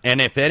 Yeah,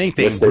 and if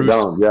anything,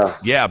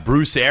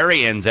 Bruce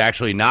Arians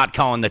actually not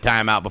calling the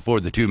timeout before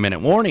the 2-minute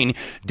warning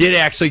did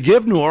actually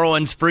give New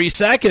Orleans free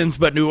seconds,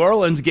 but New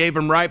Orleans gave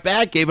them right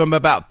back, gave them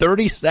about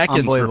 30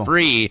 seconds for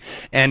free,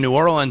 and New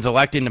Orleans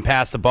electing to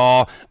pass the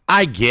ball.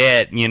 I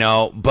get,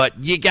 but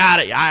you got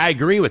to, I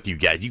agree with you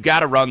guys. You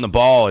got to run the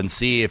ball and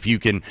see if you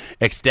can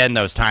extend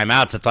those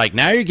timeouts. It's like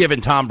now you're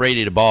giving Tom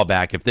Brady the ball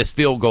back. If this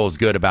field goal is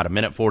good, about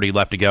 1:40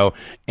 left to go,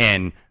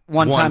 and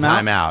one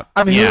timeout.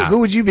 I mean, who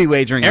would you be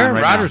wagering Aaron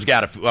on right Rodgers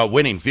got a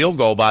winning field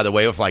goal, by the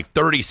way, with like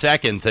 30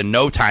 seconds and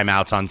no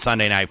timeouts on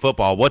Sunday Night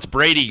Football. What's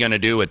Brady going to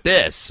do with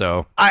this?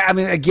 So I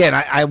mean, again,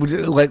 I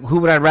would like. Who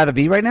would I rather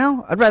be right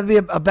now? I'd rather be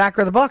a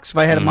backer of the Bucs. If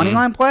I had a money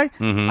line play,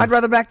 I'd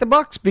rather back the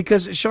Bucs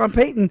because Sean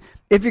Payton.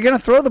 If you're going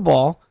to throw the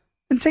ball,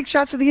 then take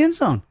shots at the end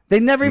zone. They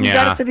never even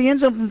got it to the end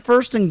zone from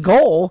 1st and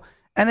goal.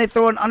 And they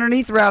throw an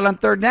underneath route on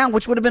 3rd down,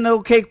 which would have been an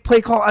okay play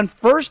call on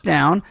 1st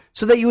down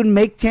so that you would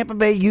make Tampa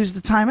Bay use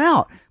the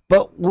timeout.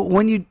 But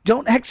when you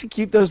don't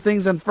execute those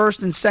things on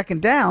 1st and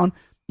 2nd down,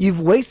 you've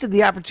wasted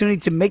the opportunity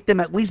to make them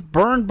at least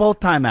burn both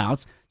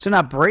timeouts. So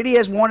now Brady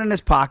has 1 in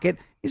his pocket.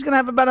 He's going to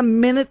have about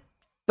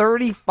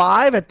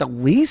 1:35 at the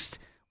least.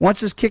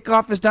 Once his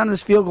kickoff is done,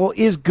 this field goal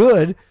is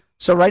good.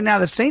 So right now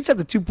the Saints have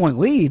the 2-point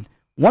lead,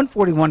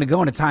 1:41 to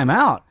go in a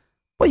timeout.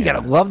 Well, you got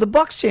to love the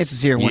Bucs'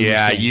 chances here.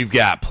 Yeah, you've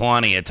got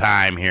plenty of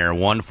time here.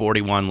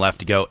 1:41 left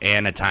to go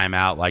and a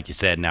timeout, like you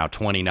said, now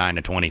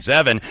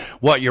 29-27.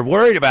 What you're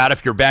worried about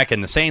if you're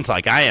backing the Saints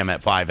like I am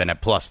at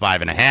plus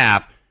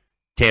 5.5,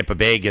 Tampa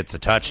Bay gets a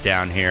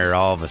touchdown here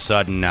all of a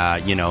sudden,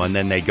 and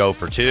then they go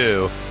for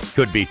 2.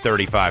 Could be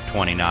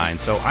 35-29.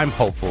 So I'm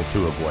hopeful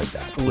to avoid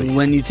that, please.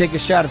 When you take a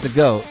shot at the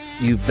GOAT,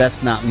 you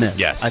best not miss.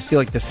 Yes. I feel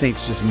like the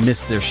Saints just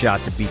missed their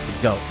shot to beat the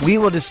GOAT. We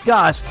will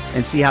discuss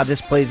and see how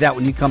this plays out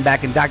when you come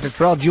back, and Dr.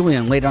 Terrell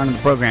Julian later on in the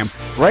program,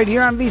 right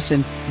here on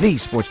VSiN, the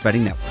Sports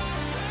Betting Network.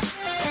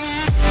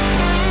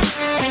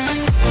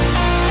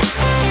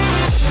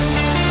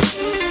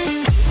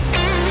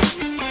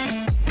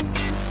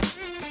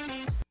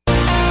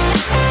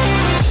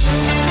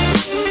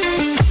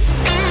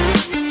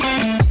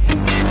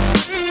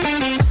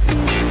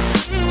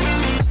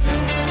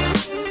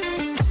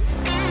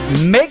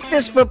 Make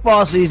this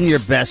football season your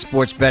best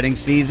sports betting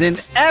season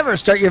ever.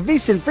 Start your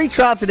VSiN free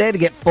trial today to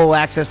get full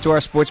access to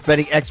our sports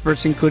betting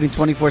experts, including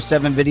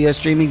 24/7 video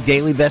streaming,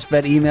 daily best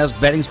bet emails,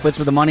 betting splits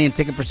with the money and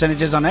ticket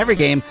percentages on every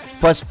game,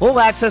 plus full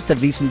access to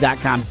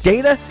VSiN.com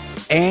data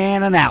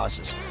and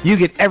analysis. You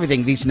get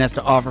everything VSiN has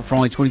to offer for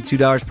only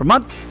 $22 per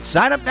month.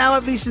 Sign up now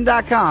at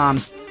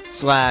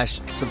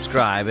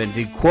VSiN.com/subscribe. And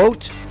to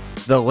quote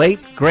the late,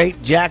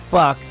 great Jack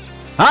Buck,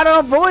 I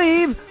don't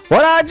believe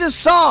what I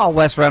just saw,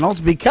 Wes Reynolds,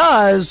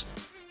 because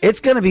it's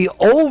going to be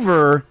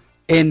over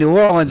in New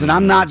Orleans. And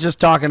I'm not just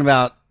talking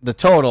about the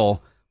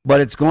total,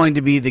 but it's going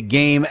to be the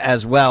game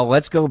as well.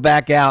 Let's go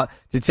back out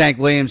to Tank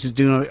Williams, who's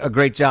doing a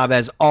great job,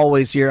 as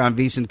always, here on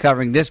VSiN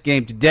covering this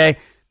game today.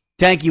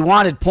 Tank, you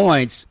wanted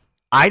points.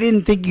 I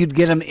didn't think you'd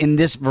get them in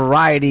this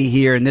variety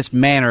here, in this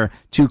manner,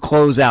 to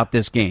close out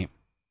this game.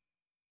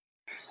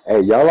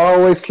 Hey, y'all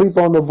always sleep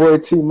on the boy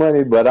T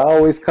Money, but I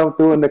always come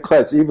through in the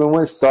clutch, even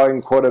when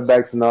starting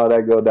quarterbacks and all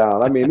that go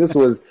down. I mean, this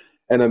was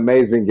an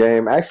amazing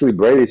game. Actually,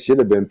 Brady should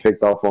have been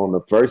picked off on the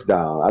 1st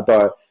down. I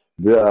thought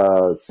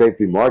the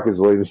safety Marcus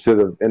Williams should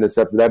have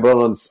intercepted that. But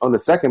on the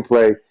second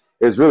play,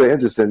 it was really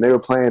interesting. They were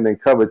playing in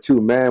cover 2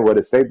 man, where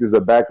the safeties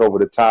are back over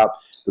the top.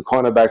 The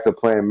cornerbacks are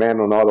playing man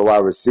on all the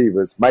wide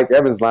receivers. Mike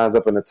Evans lines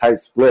up in a tight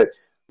split,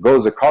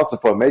 goes across the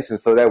formation,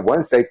 so that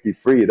one safety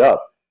freed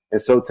up.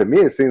 And so to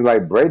me, it seems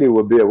like Brady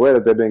would be aware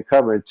that they've been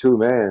covering 2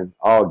 man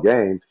all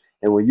game.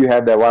 And when you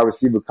have that wide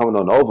receiver coming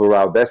on the over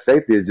route, that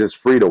safety is just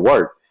free to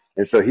work.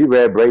 And so he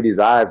read Brady's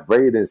eyes.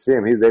 Brady didn't see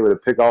him. He was able to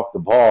pick off the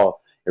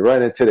ball and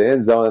run into the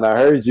end zone. And I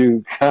heard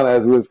you kind of,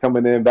 as we was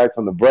coming in back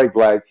from the break,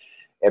 like,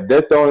 if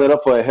they're throwing it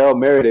up for a Hail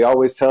Mary, they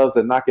always tell us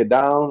to knock it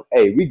down.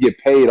 Hey, we get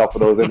paid off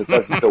of those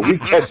interceptions, so we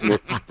catching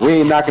it. We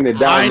ain't knocking it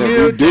down. If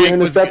you do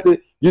intercept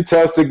it, You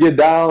tell us to get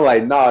down,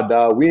 like, nah,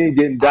 dog, we ain't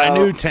getting down. I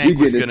knew Tank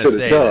was going to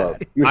say tub.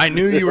 that. I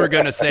knew you were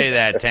going to say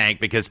that,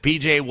 Tank, because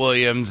PJ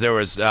Williams, there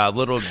was a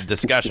little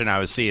discussion I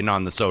was seeing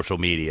on the social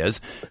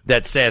medias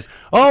that says,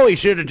 oh, he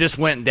should have just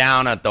went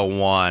down at the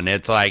 1.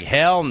 It's like,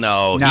 hell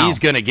no. He's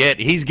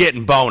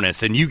getting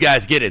bonus, and you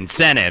guys get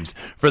incentives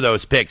for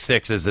those pick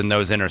sixes and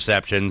those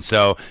interceptions.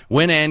 So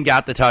went in,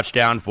 got the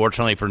touchdown.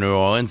 Fortunately for New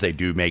Orleans, they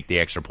do make the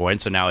extra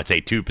point, so now it's a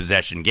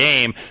 2-possession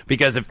game,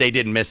 because if they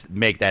didn't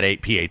make that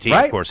 8 PAT,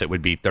 right, of course, it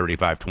would be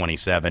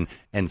 35-27,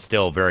 and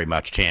still very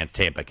much chance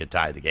Tampa could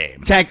tie the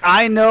game. Tank,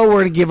 I know we're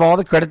going to give all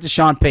the credit to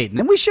Sean Payton,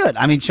 and we should.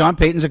 I mean, Sean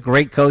Payton's a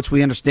great coach.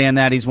 We understand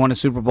that. He's won a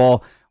Super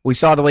Bowl. We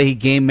saw the way he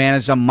game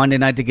managed on Monday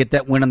night to get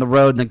that win on the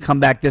road and then come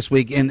back this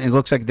week, and it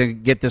looks like they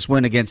get this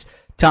win against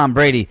Tom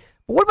Brady.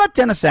 But what about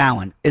Dennis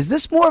Allen? Is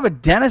this more of a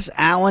Dennis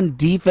Allen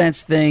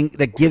defense thing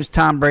that gives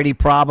Tom Brady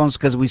problems?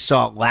 Because we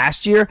saw it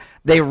last year.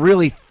 They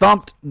really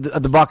thumped the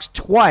Bucs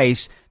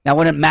twice. Now,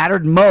 when it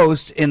mattered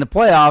most in the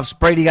playoffs,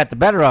 Brady got the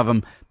better of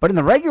him. But in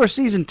the regular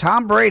season,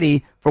 Tom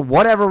Brady, for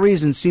whatever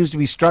reason, seems to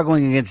be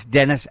struggling against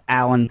Dennis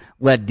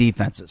Allen-led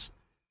defenses.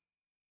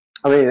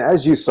 I mean,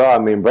 as you saw,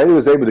 Brady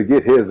was able to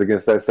get his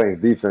against that Saints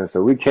defense,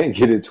 so we can't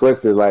get it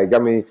twisted.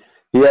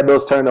 He had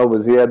those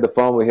turnovers, he had the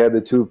fumble, he had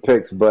the 2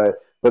 picks, but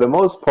for the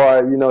most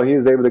part, he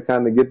was able to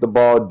kind of get the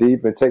ball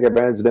deep and take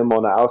advantage of them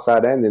on the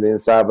outside and the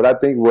inside. But I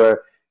think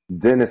where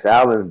Dennis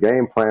Allen's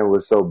game plan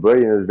was so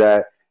brilliant is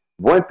that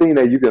one thing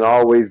that you can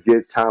always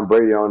get Tom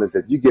Brady on is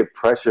if you get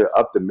pressure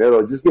up the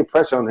middle, just get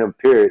pressure on him,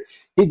 period.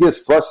 He gets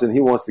flushed and he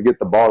wants to get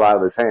the ball out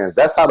of his hands.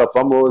 That's how the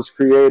fumble was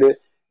created,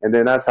 and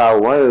then that's how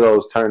one of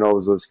those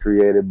turnovers was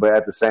created. But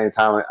at the same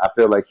time, I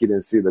feel like he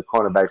didn't see the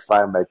cornerback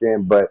sliding back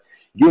in. But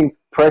getting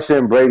pressure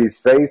in Brady's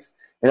face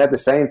and at the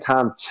same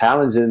time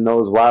challenging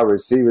those wide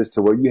receivers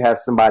to where you have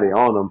somebody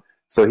on him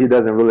so he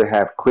doesn't really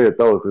have clear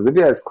throws. Because if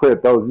he has clear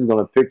throws, he's going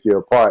to pick you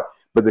apart.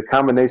 But the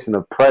combination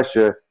of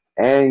pressure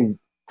and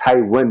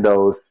tight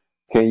windows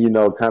can,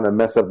 kind of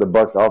mess up the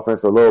Bucs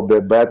offense a little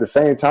bit. But at the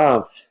same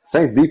time,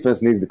 Saints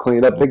defense needs to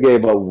clean up. They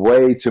gave up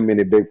way too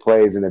many big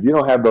plays. And if you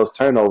don't have those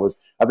turnovers,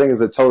 I think it's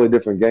a totally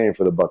different game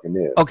for the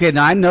Buccaneers. Okay,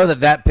 now I know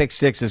that pick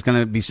six is going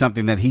to be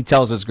something that he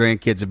tells his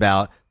grandkids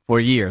about for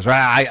years,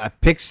 right? I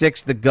pick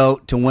six the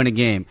GOAT to win a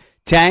game.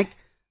 Tank,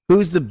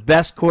 who's the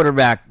best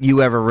quarterback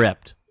you ever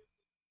ripped?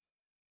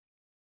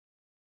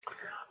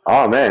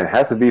 Oh, man, it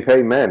has to be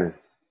Peyton Manning.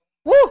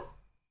 Woo!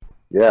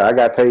 Yeah, I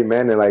got Peyton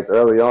Manning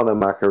early on in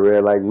my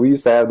career. We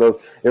used to have those.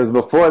 It was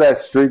before that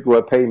streak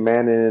where Peyton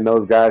Manning and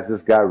those guys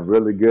just got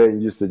really good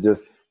and used to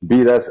just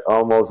beat us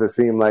almost, it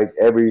seemed like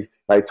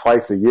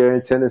twice a year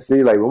in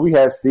Tennessee. When we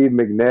had Steve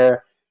McNair,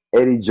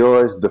 Eddie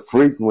George, the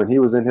Freak when he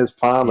was in his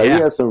prime. We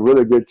had some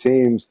really good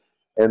teams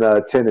in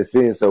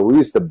Tennessee. And so we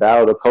used to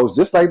battle the coach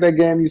just like that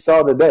game you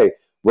saw today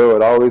where it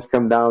would always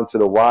come down to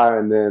the wire.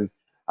 And then,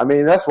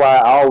 that's why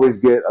I always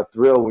get a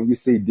thrill when you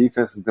see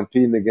defenses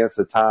competing against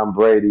a Tom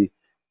Brady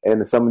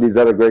and some of these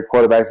other great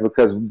quarterbacks,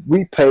 because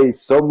we pay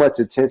so much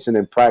attention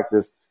in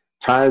practice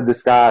trying to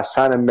disguise,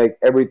 trying to make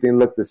everything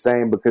look the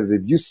same, because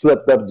if you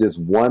slipped up just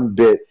one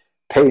bit,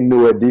 Peyton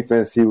knew what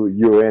defense you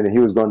were in, and he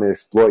was going to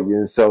exploit you.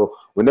 And so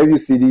whenever you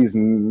see these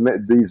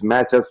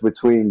matchups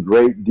between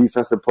great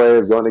defensive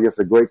players going against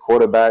a great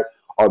quarterback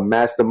or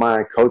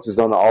mastermind coaches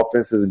on the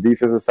offensive and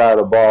defensive side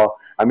of the ball,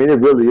 it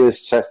really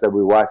is chess that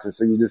we're watching,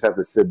 so you just have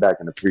to sit back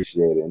and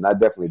appreciate it, and I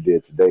definitely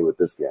did today with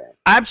this game.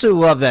 I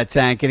absolutely love that,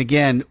 Tank. And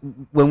again,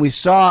 when we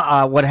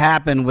saw what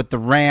happened with the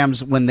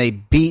Rams when they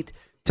beat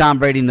Tom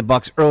Brady and the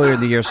Bucs earlier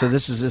in the year, so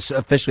this is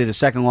officially the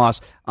second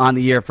loss on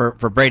the year for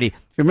Brady. If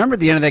you remember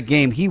at the end of that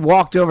game, he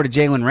walked over to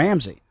Jalen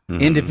Ramsey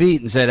in defeat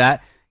and said,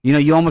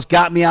 you almost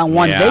got me on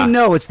one. Yeah. They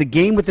know it's the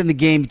game within the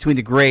game between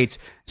the greats.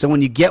 So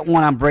when you get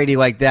one on Brady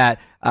like that,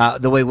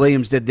 the way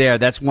Williams did there,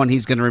 that's one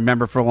he's going to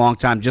remember for a long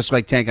time. Just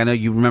like Tank, I know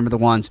you remember the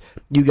ones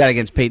you got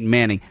against Peyton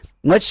Manning.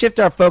 Let's shift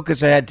our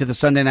focus ahead to the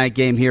Sunday night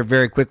game here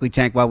very quickly,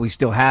 Tank, while we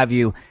still have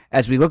you.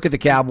 As we look at the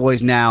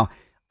Cowboys now,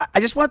 I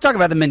just want to talk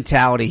about the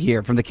mentality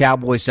here from the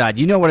Cowboys side.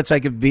 You know what it's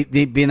like to be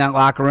in that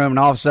locker room, and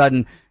all of a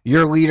sudden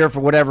your leader,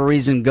 for whatever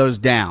reason, goes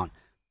down.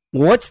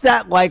 What's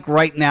that like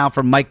right now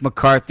for Mike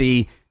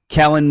McCarthy,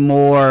 Kellen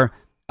Moore,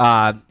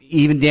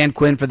 even Dan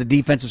Quinn for the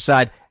defensive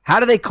side? How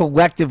do they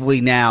collectively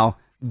now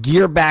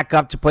gear back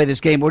up to play this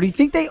game? Or do you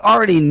think they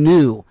already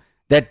knew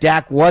that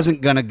Dak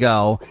wasn't going to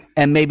go,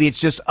 and maybe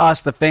it's just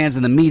us, the fans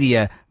and the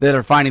media, that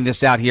are finding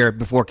this out here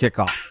before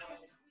kickoff?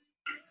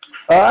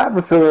 I have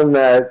a feeling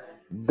that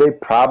they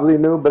probably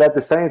knew, but at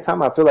the same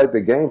time, I feel like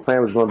the game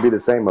plan was going to be the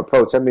same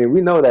approach.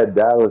 We know that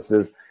Dallas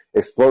is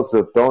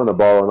explosive throwing the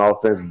ball on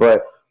offense,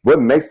 but what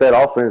makes that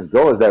offense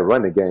go is that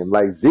running game.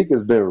 Zeke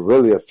has been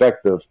really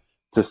effective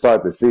to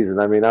start the season.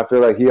 I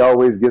feel like he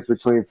always gets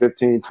between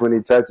 15,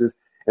 20 touches.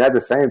 And at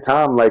the same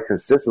time,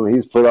 consistently,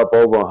 he's put up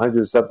over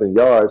 100-something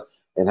yards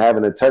and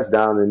having a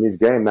touchdown in these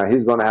games. Now,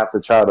 he's going to have to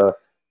try to,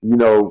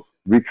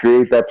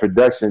 recreate that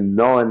production,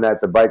 knowing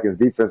that the Vikings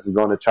defense is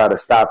going to try to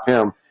stop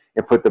him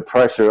and put the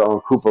pressure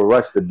on Cooper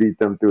Rush to beat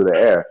them through the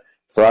air.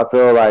 So I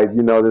feel like,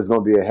 there's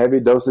going to be a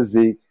heavy dose of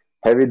Zeke,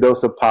 heavy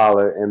dose of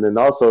Pollard, and then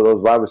also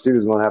those wide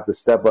receivers are going to have to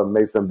step up and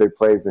make some big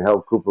plays and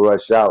help Cooper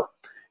Rush out.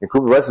 And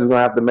Cooper Rush is going to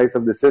have to make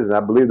some decisions. I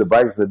believe the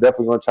Vikings are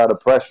definitely going to try to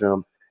pressure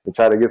him and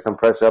try to get some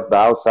pressure up the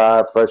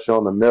outside, pressure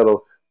on the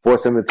middle,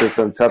 force him into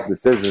some tough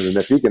decisions. And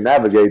if he can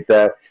navigate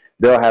that,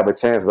 they'll have a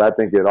chance. But I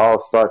think it all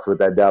starts with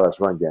that Dallas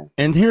run game.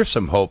 And here's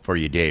some hope for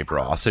you, Dave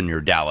Ross, and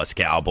your Dallas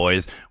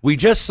Cowboys. We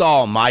just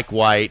saw Mike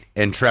White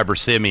and Trevor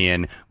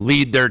Siemian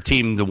lead their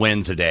team to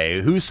win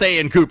today. Who's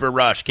saying Cooper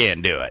Rush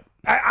can't do it?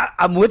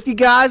 I'm with you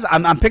guys.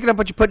 I'm picking up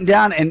what you're putting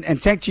down. And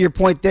Tank, to your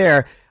point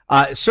there,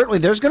 certainly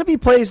there's going to be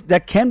plays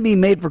that can be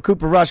made for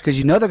Cooper Rush because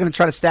you know they're going to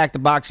try to stack the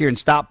box here and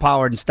stop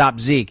Pollard and stop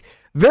Zeke.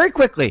 Very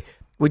quickly,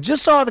 we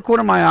just saw out of the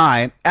corner of my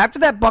eye, after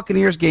that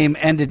Buccaneers game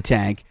ended,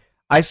 Tank,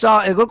 I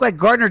saw it looked like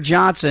Gardner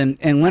Johnson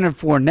and Leonard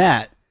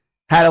Fournette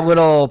had a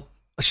little,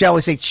 shall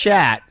we say,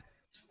 chat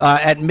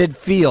at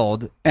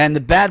midfield, and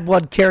the bad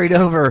blood carried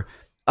over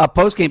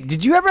post-game.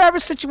 Did you ever have a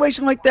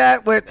situation like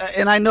that? Where,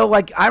 and I know,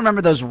 like, I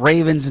remember those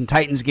Ravens and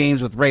Titans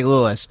games with Ray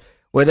Lewis,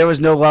 where there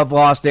was no love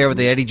lost there with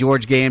the Eddie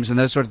George games and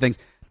those sort of things.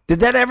 Did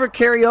that ever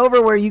carry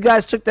over where you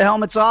guys took the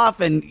helmets off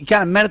and you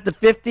kind of met at the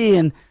 50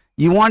 and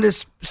you wanted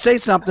to say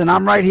something?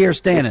 I'm right here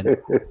standing.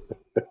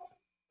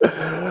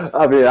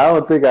 I mean, I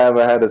don't think I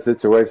ever had a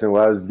situation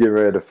where I was getting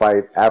ready to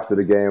fight after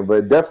the game,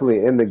 but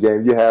definitely in the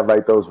game, you have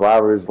like those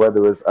rivalries,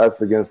 whether it's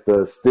us against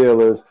the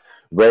Steelers,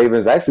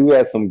 Ravens. Actually, we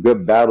had some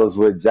good battles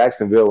with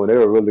Jacksonville when they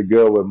were really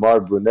good with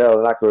Mark Brunell.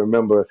 And I can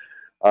remember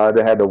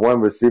they had the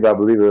one receiver, I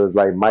believe it was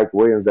like Mike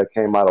Williams, that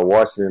came out of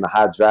Washington, a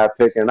high draft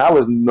pick. And I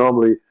was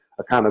normally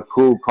a kind of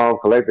cool, calm,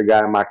 collected guy.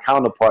 And my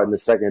counterpart in the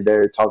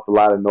secondary talked a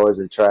lot of noise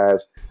and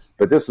trash.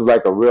 But this was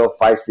like a real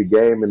feisty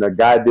game. And the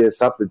guy did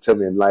something to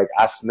me. And like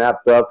I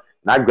snapped up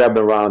and I grabbed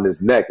him around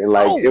his neck. And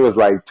like it was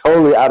like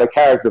totally out of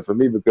character for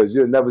me because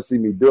you'll never see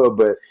me do it.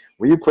 But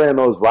when you're playing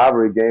those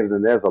rivalry games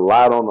and there's a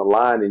lot on the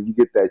line and you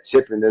get that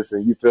chippiness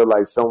and you feel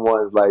like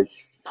someone's like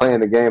playing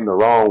the game the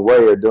wrong way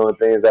or doing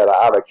things that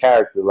are out of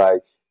character,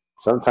 like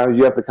sometimes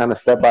you have to kind of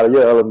step out of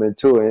your element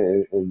too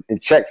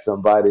and check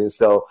somebody. And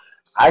so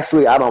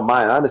actually I don't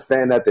mind. I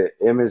understand that the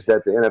image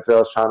that the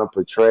NFL is trying to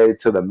portray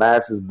to the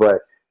masses,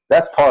 but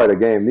that's part of the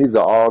game. These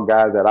are all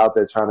guys that are out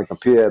there trying to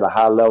compete at a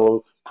high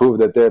level, prove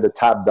that they're the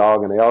top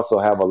dog, and they also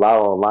have a lot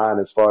on the line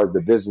as far as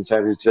division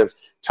championships,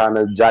 trying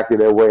to jockey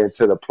their way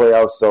into the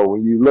playoffs. So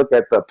when you look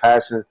at the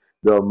passion,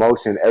 the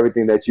emotion,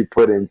 everything that you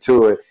put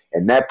into it,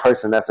 and that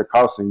person that's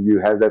across from you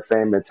has that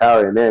same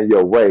mentality and they're in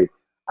your way,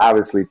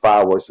 obviously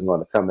fireworks are going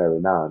to come every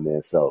now and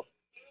then. So,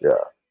 yeah.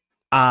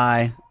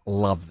 I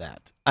love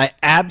that. I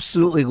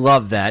absolutely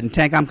love that. And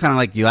Tank, I'm kind of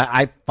like you.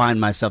 I find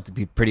myself to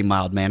be pretty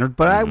mild-mannered,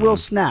 but I will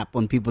snap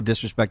when people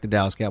disrespect the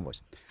Dallas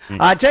Cowboys.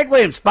 Tank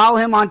Williams, follow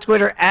him on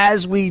Twitter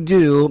as we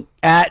do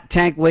at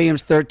Tank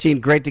Williams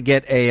 13. Great to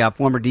get a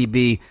former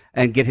DB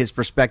and get his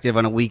perspective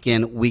on a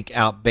week-in,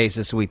 week-out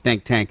basis. So we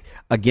thank Tank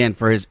again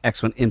for his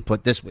excellent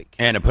input this week.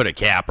 And to put a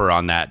capper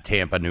on that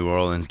Tampa-New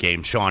Orleans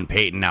game, Sean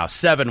Payton now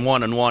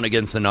 7-1-1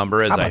 against the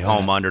number as a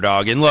home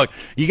underdog. And look,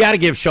 you got to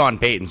give Sean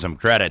Payton some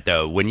credit,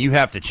 though. When you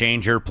have to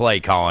change your play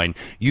calling,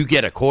 you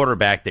get a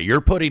quarterback that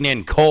you're putting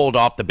in cold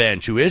off the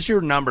bench, who is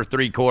your number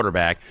 3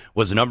 quarterback,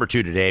 was number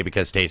 2 today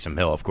because Taysom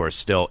Hill, of course,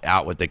 still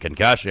out with the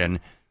concussion.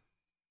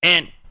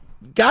 And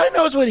guy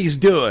knows what he's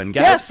doing.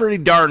 Guy's pretty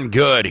darn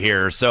good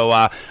here. So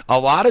a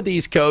lot of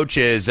these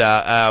coaches,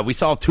 we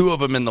saw 2 of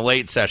them in the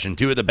late session,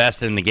 2 of the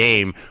best in the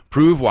game,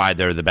 prove why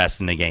they're the best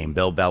in the game.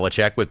 Bill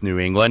Belichick with New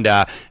England.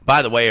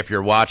 By the way, if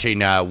you're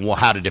watching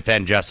how to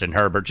defend Justin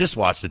Herbert, just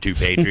watch the 2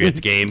 Patriots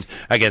games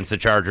against the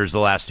Chargers the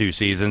last 2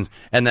 seasons.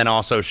 And then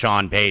also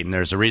Sean Payton.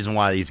 There's a reason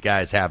why these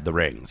guys have the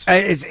rings.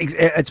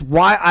 It's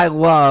why I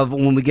love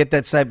when we get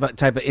that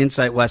type of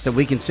insight, Wes, that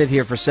we can sit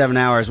here for 7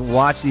 hours,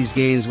 watch these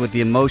games with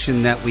the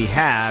emotion that we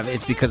have.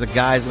 It's because of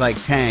guys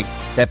like Tank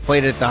that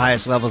played at the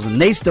highest levels,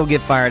 and they still get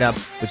fired up,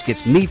 which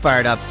gets me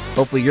fired up.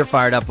 Hopefully you're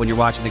fired up when you're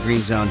watching the Green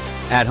Zone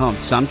at home.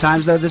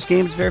 Sometimes, though, this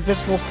game is very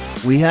physical.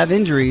 We have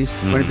injuries.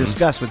 We're going to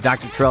discuss with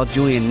Dr. Terrell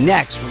Julian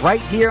next, right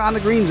here on the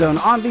Green Zone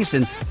on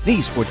VSiN,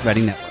 the Sports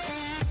Betting Network.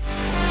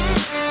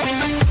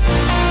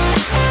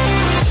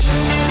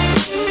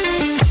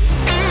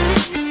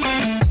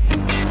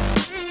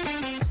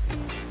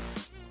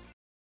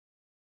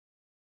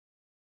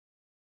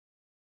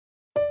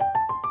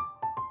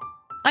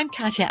 I'm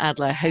Katya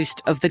Adler,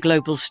 host of The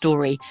Global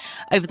Story.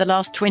 Over the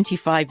last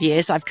 25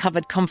 years, I've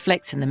covered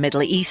conflicts in the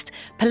Middle East,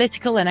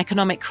 political and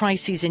economic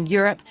crises in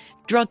Europe,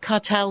 drug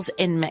cartels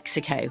in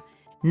Mexico.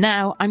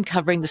 Now I'm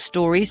covering the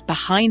stories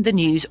behind the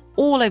news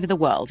all over the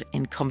world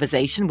in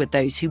conversation with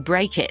those who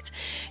break it.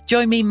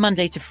 Join me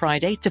Monday to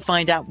Friday to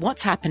find out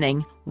what's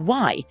happening,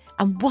 why,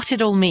 and what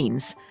it all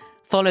means.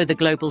 Follow The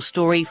Global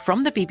Story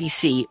from the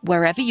BBC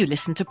wherever you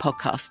listen to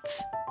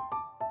podcasts.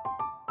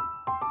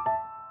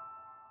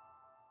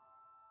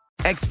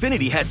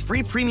 Xfinity has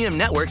free premium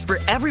networks for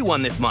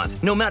everyone this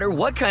month, no matter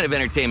what kind of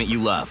entertainment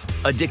you love.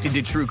 Addicted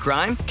to true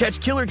crime? Catch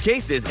killer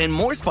cases and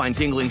more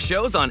spine-tingling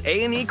shows on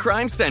A&E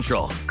Crime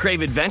Central.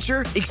 Crave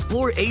adventure?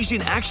 Explore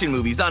Asian action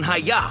movies on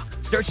Hi-YAH.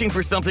 Searching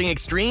for something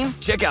extreme?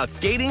 Check out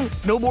skating,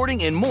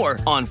 snowboarding, and more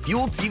on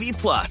Fuel TV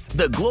Plus,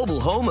 the global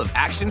home of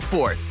action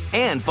sports.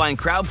 And find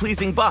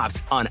crowd-pleasing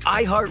bops on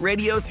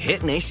iHeartRadio's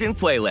Hit Nation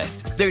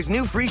playlist. There's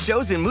new free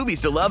shows and movies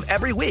to love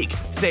every week.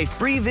 Say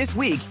free this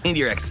week in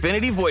your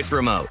Xfinity voice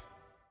remote.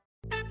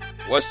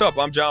 What's up?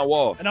 I'm John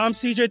Wall. And I'm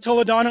CJ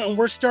Toledano, and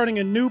we're starting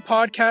a new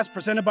podcast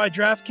presented by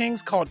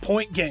DraftKings called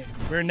Point Game.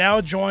 We're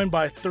now joined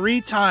by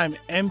three-time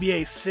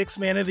NBA Sixth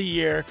Man of the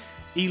Year,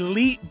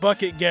 elite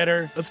bucket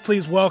getter. Let's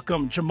please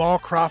welcome Jamal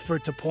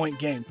Crawford to Point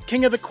Game.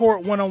 King of the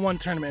Court one-on-one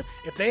tournament.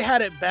 If they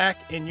had it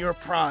back in your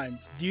prime,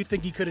 do you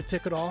think you could have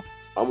took it all?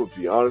 I'm going to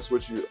be honest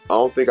with you. I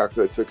don't think I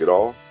could have took it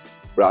all,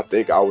 but I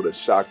think I would have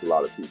shocked a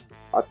lot of people.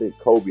 I think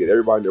Kobe and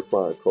everybody in their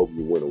prime, Kobe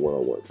would win a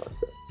one-on-one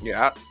contest.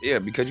 Yeah,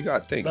 because you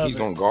got to think. He's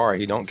going to guard.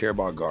 He don't care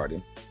about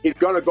guarding. He's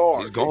going to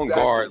guard. He's going to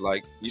guard.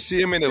 Like, you see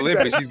him in the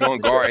Olympics, he's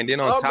going to guard. And then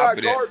on top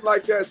of that.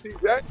 Like that, see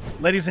that?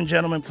 Ladies and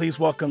gentlemen, please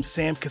welcome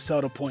Sam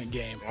Cassell to Point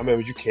Game. I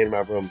remember you came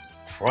out from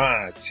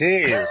crying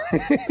tears.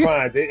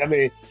 I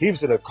mean, he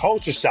was in a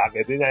culture shock.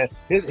 And then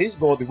he's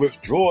going through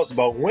withdrawals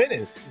about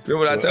winning.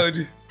 Remember what I told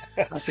you?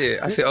 I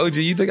said, OG,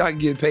 you think I can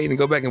get paid and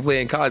go back and play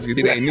in college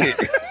because it ain't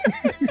it?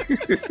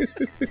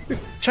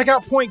 Check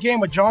out Point Game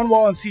with John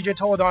Wall and CJ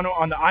Toledano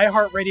on the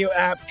iHeartRadio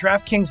app,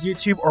 DraftKings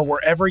YouTube, or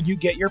wherever you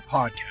get your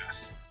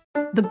podcasts.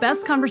 The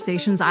best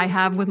conversations I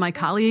have with my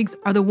colleagues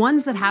are the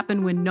ones that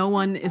happen when no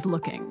one is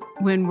looking,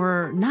 when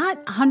we're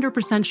not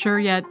 100% sure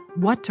yet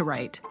what to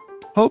write.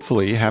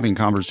 Hopefully, having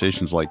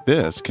conversations like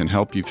this can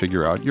help you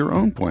figure out your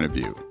own point of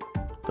view.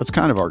 That's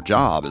kind of our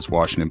job as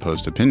Washington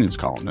Post opinions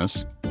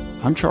columnists.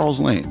 I'm Charles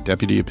Lane,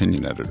 Deputy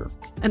Opinion Editor.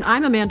 And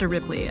I'm Amanda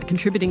Ripley, a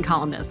contributing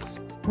columnist.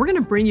 We're going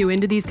to bring you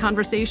into these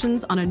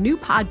conversations on a new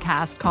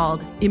podcast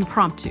called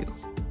Impromptu.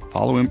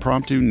 Follow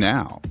Impromptu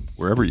now,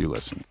 wherever you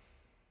listen.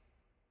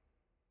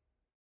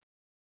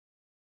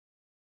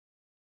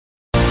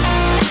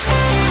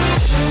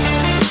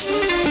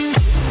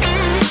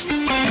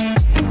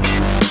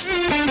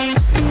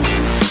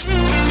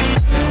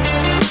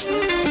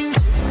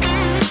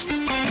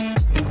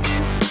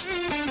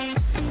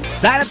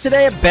 Sign up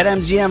today at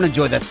BetMGM and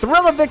enjoy the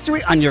thrill of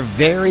victory on your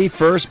very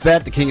first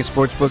bet. The King of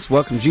Sportsbooks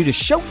welcomes you to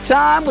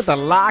Showtime with the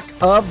lock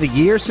of the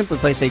year. Simply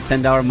place a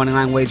 $10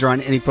 moneyline wager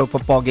on any pro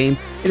football game,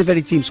 and if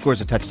any team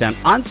scores a touchdown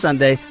on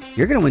Sunday,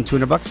 you're going to win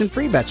 $200 in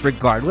free bets,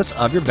 regardless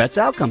of your bet's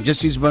outcome.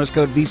 Just use bonus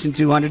code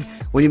VSIN200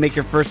 when you make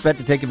your first bet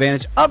to take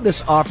advantage of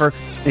this offer.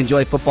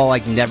 Enjoy football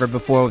like never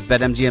before with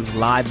BetMGM's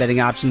live betting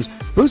options,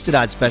 boosted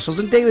odds specials,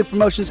 and daily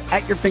promotions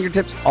at your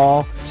fingertips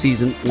all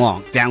season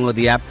long. Download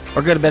the app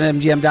or go to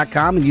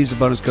BetMGM.com and use the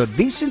bonus code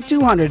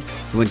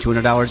VSIN200 to win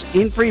 $200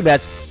 in free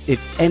bets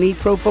if any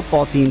pro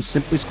football team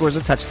simply scores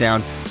a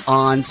touchdown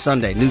on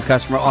Sunday. New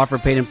customer offer,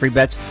 paid in free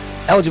bets.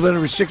 Eligibility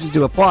restrictions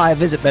do apply.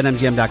 Visit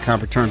BetMGM.com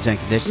for terms and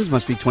conditions.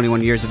 Must be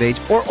 21 years of age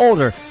or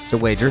older to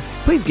wager.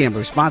 Please gamble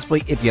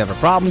responsibly. If you have a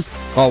problem,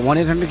 call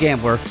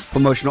 1-800-GAMBLER.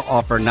 Promotional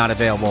offer not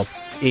available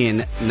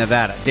in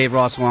Nevada. Dave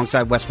Ross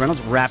alongside Wes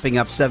Reynolds, wrapping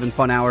up 7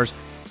 fun hours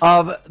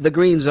of the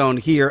Green Zone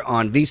here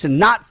on VSiN.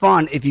 Not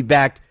fun if you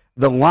backed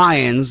the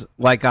Lions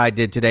like I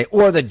did today,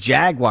 or the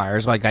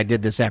Jaguars like I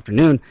did this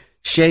afternoon.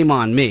 Shame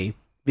on me.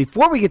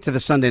 Before we get to the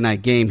Sunday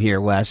night game here,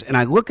 Wes, and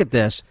I look at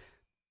this,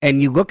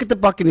 and you look at the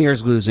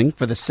Buccaneers losing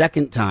for the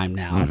second time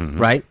now,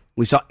 right?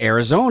 We saw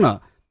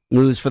Arizona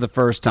lose for the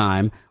first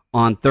time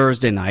on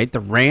Thursday night. The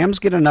Rams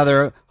get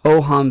another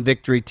ho-hum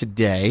victory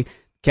today.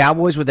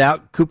 Cowboys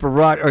without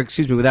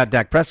without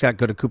Dak Prescott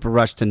go to Cooper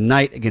Rush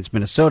tonight against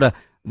Minnesota.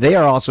 They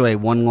are also a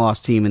one-loss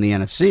team in the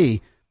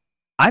NFC.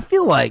 I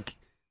feel like,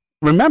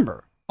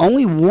 remember,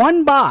 only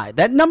one bye.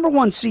 That number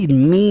one seed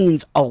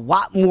means a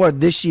lot more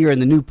this year in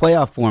the new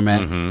playoff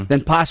format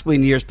than possibly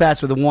in years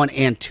past, where the 1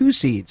 and 2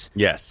 seeds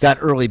got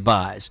early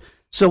byes.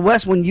 So,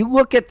 Wes, when you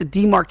look at the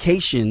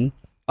demarcation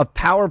of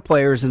power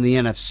players in the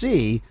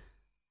NFC,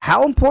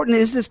 how important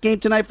is this game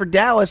tonight for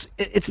Dallas?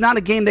 It's not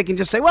a game they can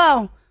just say,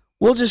 well,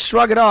 we'll just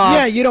shrug it off.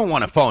 Yeah, you don't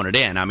want to phone it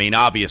in. I mean,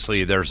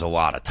 obviously, there's a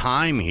lot of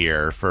time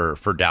here for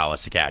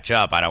Dallas to catch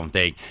up. I don't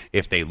think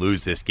if they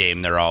lose this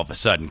game, they're all of a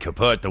sudden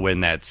kaput to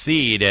win that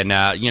seed. And,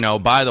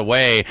 by the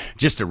way,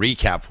 just to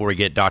recap before we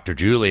get Dr.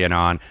 Julian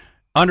on,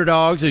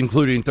 underdogs,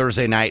 including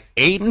Thursday night,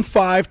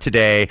 8-5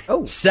 today.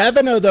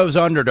 7 of those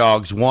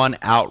underdogs won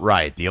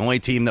outright. The only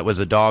team that was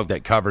a dog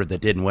that covered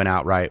that didn't win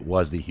outright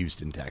was the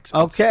Houston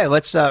Texans. Okay,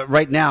 let's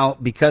right now,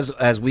 because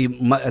as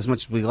much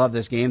as we love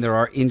this game, there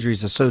are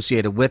injuries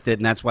associated with it,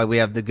 and that's why we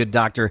have the good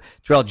Dr.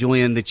 Terrell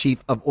Julian, the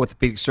chief of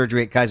orthopedic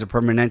surgery at Kaiser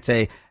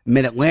Permanente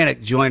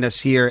Mid-Atlantic, join us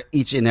here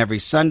each and every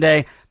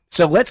Sunday.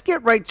 So let's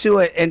get right to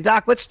it. And,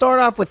 Doc, let's start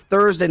off with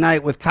Thursday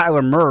night with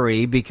Kyler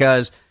Murray,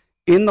 because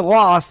in the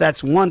loss,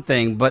 that's one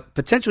thing, but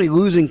potentially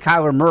losing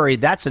Kyler Murray,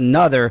 that's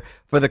another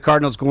for the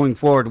Cardinals going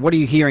forward. What are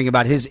you hearing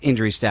about his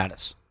injury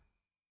status?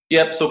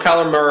 Yep, so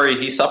Kyler Murray,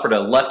 he suffered a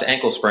left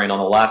ankle sprain on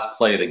the last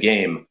play of the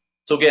game.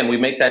 So again, we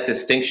make that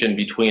distinction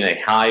between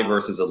a high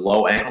versus a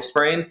low ankle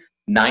sprain.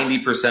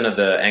 90% of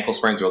the ankle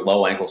sprains are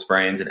low ankle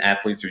sprains, and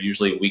athletes are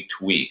usually week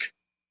to week.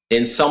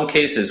 In some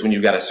cases, when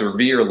you've got a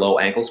severe low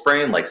ankle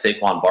sprain like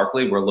Saquon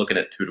Barkley, we're looking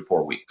at 2 to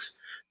 4 weeks.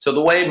 So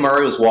the way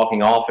Murray was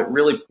walking off, it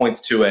really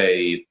points to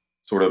a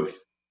sort of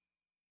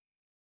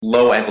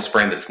low ankle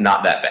sprain that's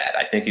not that bad.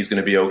 I think he's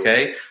going to be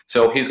okay.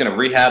 So he's going to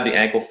rehab the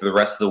ankle for the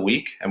rest of the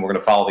week, and we're going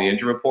to follow the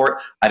injury report.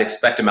 I'd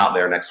expect him out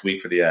there next week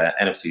for the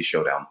NFC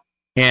Showdown.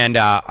 And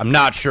I'm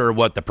not sure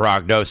what the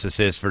prognosis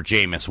is for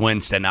Jameis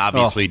Winston.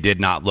 Obviously did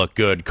not look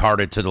good.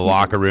 Carted to the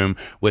locker room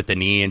with a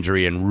knee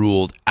injury and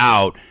ruled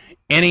out.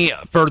 Any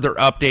further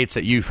updates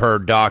that you've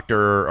heard,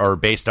 Doctor, or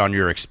based on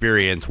your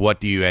experience, what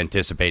do you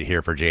anticipate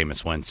here for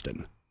Jameis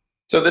Winston?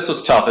 So this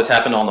was tough. This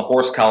happened on the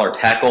horse collar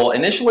tackle.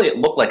 Initially, it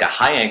looked like a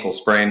high ankle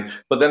sprain,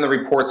 but then the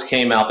reports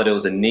came out that it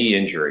was a knee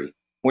injury.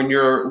 When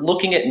you're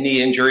looking at knee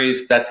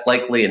injuries, that's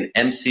likely an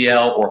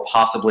MCL or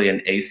possibly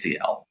an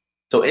ACL.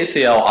 So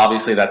ACL,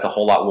 obviously, that's a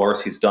whole lot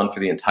worse. He's done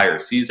for the entire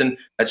season.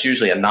 That's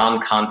usually a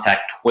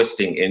non-contact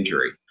twisting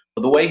injury.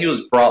 But the way he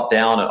was brought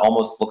down, it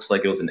almost looks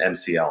like it was an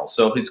MCL.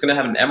 So he's going to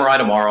have an MRI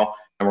tomorrow,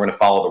 and we're going to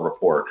follow the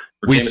report.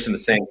 For Jameis and the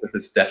Saints, this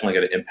is definitely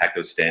going to impact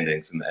those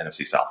standings in the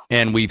NFC South.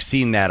 And we've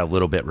seen that a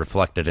little bit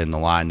reflected in the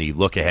line. The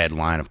look-ahead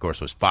line, of course,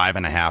 was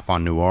 5.5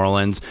 on New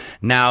Orleans.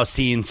 Now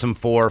seeing some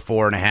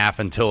 4.5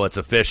 until it's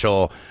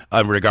official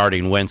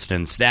regarding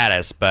Winston's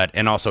status,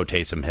 and also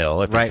Taysom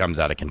Hill if he comes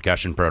out of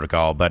concussion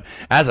protocol. But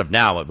as of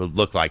now, it would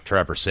look like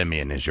Trevor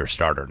Siemian is your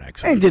starter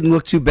next week. It didn't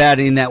look too bad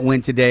in that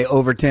win today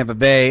over Tampa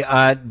Bay.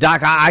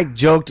 Doc, I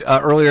joked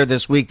earlier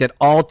this week that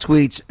all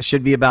tweets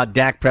should be about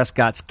Dak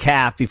Prescott's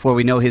calf before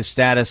we know his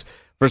status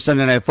for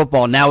Sunday Night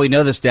Football. Now we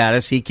know the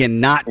status. He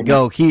cannot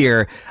go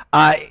here.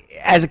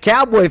 As a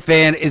Cowboy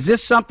fan, is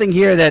this something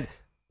here that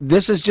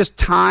this is just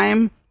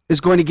time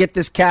is going to get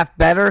this calf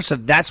better, so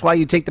that's why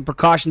you take the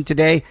precaution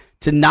today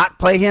to not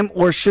play him,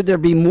 or should there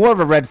be more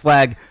of a red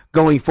flag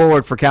going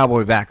forward for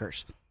Cowboy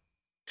backers?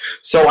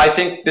 So I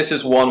think this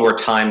is one where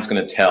time's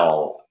going to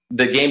tell.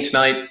 The game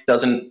tonight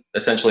doesn't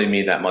essentially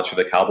mean that much for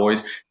the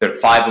Cowboys. They're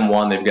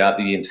 5-1. They've got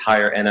the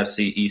entire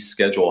NFC East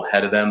schedule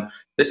ahead of them.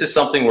 This is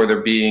something where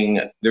they're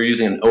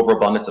using an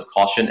overabundance of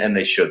caution, and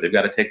they should. They've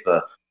got to take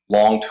the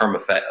long-term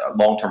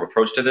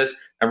approach to this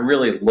and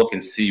really look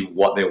and see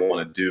what they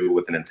want to do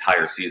with an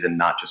entire season,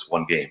 not just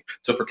one game.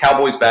 So for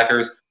Cowboys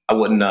backers, I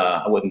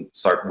wouldn't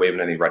start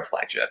waving any red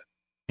flags yet.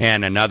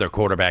 And another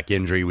quarterback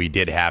injury we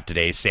did have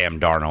today, Sam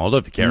Darnold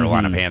of the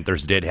Carolina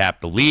Panthers did have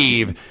to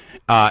leave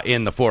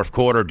in the fourth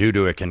quarter due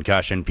to a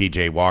concussion.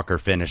 P.J. Walker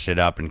finished it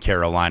up in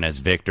Carolina's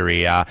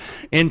victory.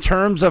 In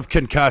terms of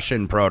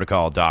concussion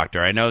protocol,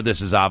 Doctor, I know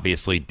this is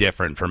obviously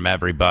different from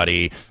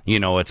everybody.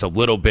 It's a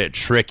little bit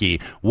tricky.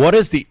 What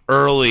is the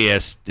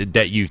earliest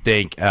that you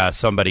think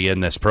somebody in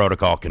this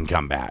protocol can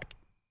come back?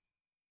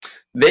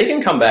 They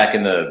can come back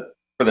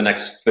for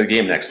the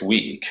game next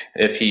week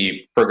if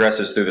he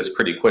progresses through this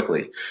pretty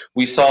quickly.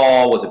 We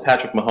saw, was it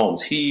Patrick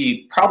Mahomes?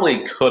 He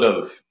probably could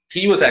have.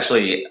 He was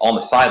actually on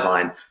the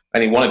sideline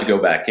and he wanted to go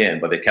back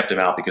in, but they kept him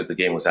out because the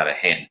game was out of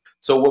hand.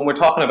 So when we're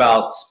talking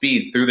about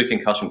speed through the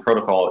concussion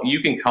protocol,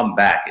 you can come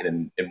back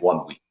in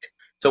 1 week.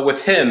 So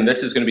with him,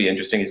 this is going to be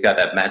interesting. He's got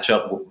that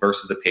matchup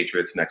versus the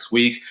Patriots next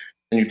week.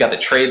 And you've got the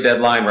trade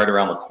deadline right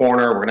around the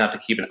corner. We're going to have to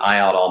keep an eye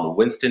out on the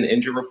Winston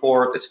injury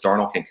report, the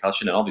Darnold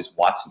concussion, and all these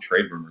Watson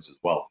trade rumors as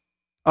well.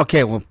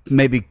 Okay, well,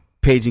 maybe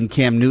paging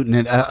Cam Newton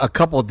in a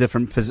couple of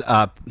different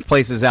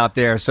places out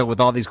there. So with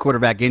all these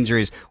quarterback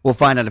injuries, we'll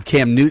find out if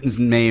Cam Newton's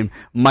name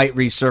might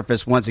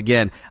resurface once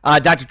again.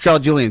 Dr.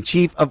 Trell Julian,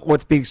 Chief of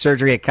Orthopedic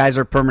Surgery at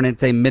Kaiser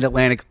Permanente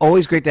Mid-Atlantic.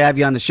 Always great to have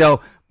you on the show.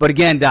 But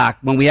again, Doc,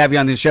 when we have you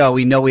on the show,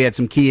 we know we had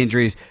some key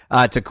injuries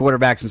to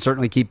quarterbacks and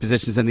certainly key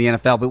positions in the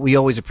NFL, but we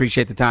always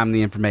appreciate the time and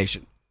the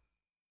information.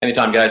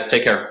 Anytime, guys.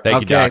 Take care.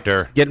 Thank you,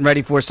 Doctor. Getting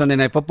ready for Sunday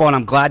Night Football, and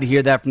I'm glad to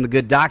hear that from the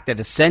good doc, that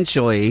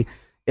essentially,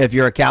 if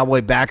you're a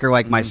Cowboy backer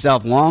like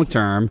myself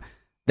long-term,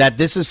 that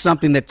this is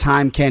something that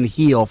time can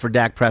heal for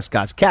Dak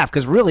Prescott's calf.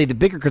 Because really, the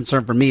bigger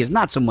concern for me is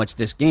not so much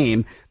this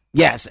game.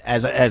 Yes,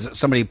 as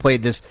somebody who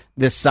played this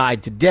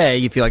side today,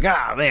 you feel like,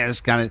 man, this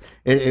kind of,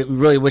 it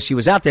really wish he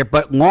was out there.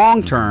 But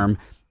long-term,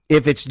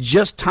 if it's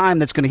just time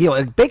that's going to heal,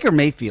 like Baker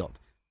Mayfield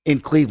in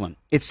Cleveland,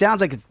 it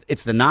sounds like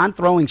it's the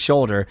non-throwing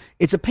shoulder.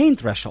 It's a pain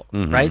threshold,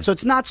 right? So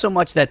it's not so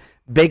much that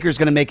Baker's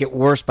going to make it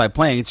worse by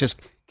playing. It's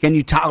just, can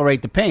you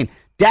tolerate the pain?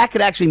 Dak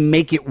could actually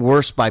make it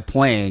worse by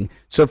playing.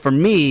 So for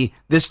me,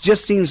 this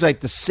just seems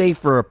like the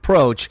safer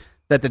approach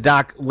that the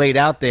doc laid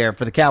out there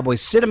for the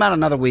Cowboys. Sit him out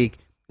another week,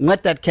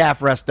 let that calf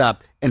rest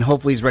up, and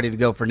hopefully he's ready to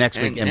go for next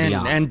week and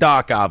beyond. And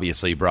Doc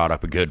obviously brought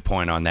up a good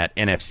point on that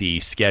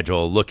NFC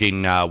schedule,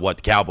 looking what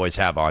the Cowboys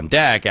have on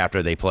deck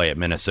after they play at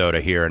Minnesota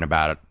here in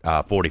about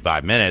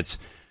 45 minutes.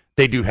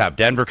 They do have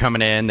Denver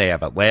coming in. They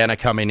have Atlanta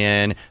coming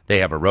in. They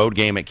have a road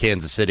game at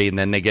Kansas City, and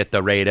then they get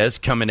the Raiders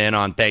coming in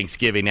on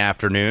Thanksgiving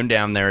afternoon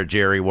down there at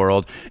Jerry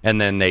World,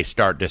 and then they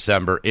start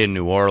December in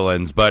New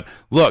Orleans. But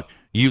look,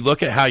 you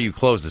look at how you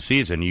close the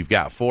season. You've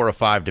got 4 or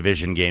 5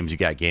 division games. You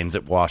got games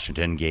at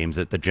Washington, games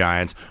at the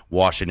Giants,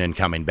 Washington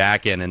coming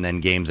back in, and then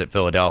games at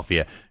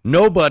Philadelphia.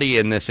 Nobody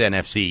in this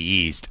NFC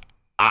East,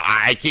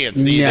 I can't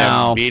see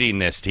them beating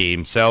this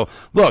team. So,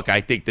 look, I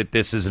think that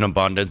this is an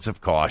abundance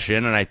of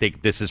caution, and I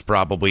think this is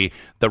probably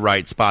the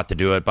right spot to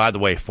do it. By the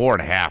way,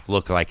 4.5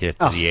 look like it's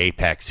the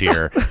apex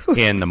here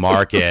in the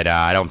market.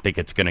 I don't think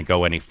it's going to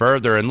go any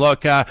further. And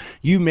look,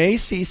 you may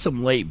see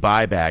some late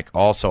buyback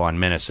also on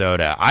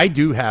Minnesota. I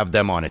do have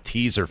them on a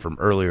teaser from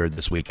earlier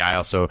this week. I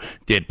also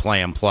did play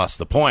them plus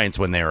the points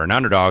when they were an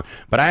underdog,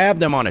 but I have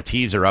them on a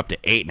teaser up to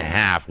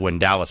 8.5 when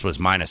Dallas was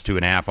minus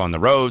 2.5 on the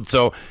road.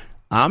 So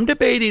I'm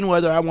debating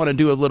whether I want to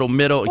do a little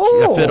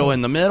fiddle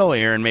in the middle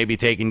here and maybe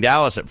taking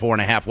Dallas at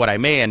 4.5. What I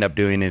may end up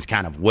doing is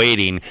kind of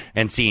waiting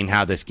and seeing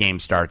how this game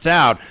starts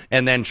out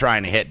and then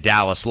trying to hit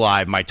Dallas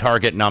live. My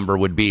target number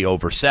would be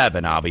over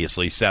 7,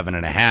 obviously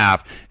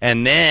 7.5.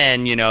 And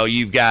then,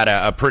 you've got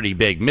a pretty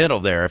big middle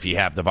there if you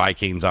have the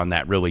Vikings on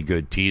that really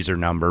good teaser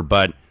number.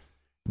 But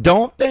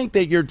don't think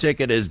that your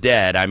ticket is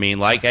dead. I mean,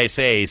 like I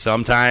say,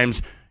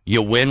 sometimes you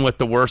win with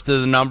the worst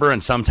of the number,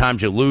 and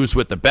sometimes you lose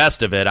with the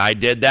best of it. I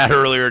did that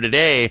earlier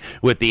today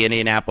with the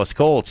Indianapolis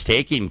Colts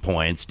taking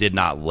points, did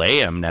not lay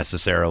them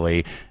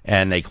necessarily,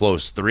 and they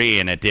closed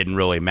 3, and it didn't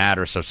really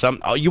matter. So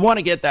you want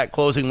to get that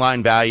closing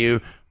line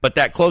value, but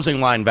that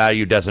closing line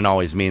value doesn't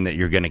always mean that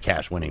you're going to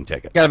cash winning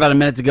tickets. Got about a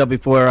minute to go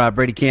before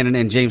Brady Cannon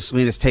and James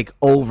Salinas take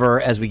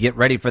over as we get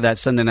ready for that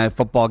Sunday night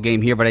football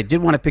game here. But I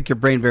did want to pick your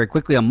brain very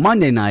quickly on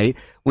Monday night.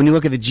 When you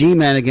look at the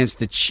G-Men against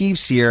the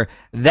Chiefs here,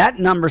 that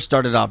number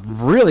started off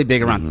really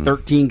big, around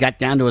 13, got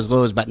down to as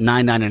low as about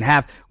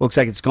 9.5. Looks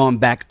like it's gone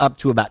back up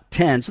to about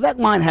 10. So that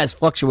line has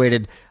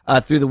fluctuated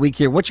through the week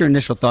here. What's your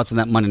initial thoughts on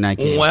that Monday night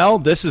game? Well,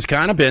 this has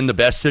kind of been the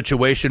best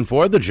situation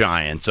for the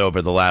Giants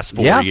over the last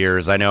 4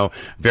 years. I know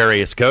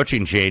various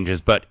coaching changes,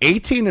 but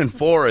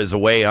 18-4 is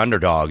away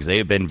underdogs. They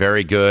have been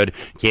very good.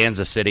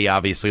 Kansas City,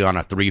 obviously, on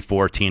a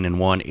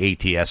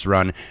 3-14-1 ATS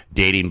run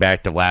dating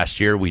back to last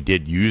year. We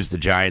did use the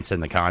Giants in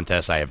the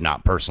contest. I have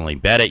not personally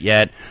bet it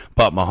yet,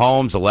 but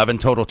Mahomes, 11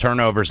 total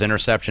turnovers,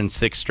 interceptions,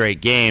 6 straight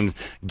games.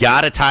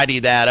 Got to tidy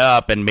that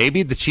up, and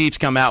maybe the Chiefs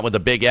come out with a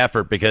big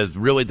effort because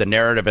really the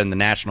narrative in the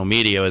national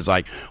media is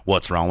like,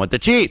 what's wrong with the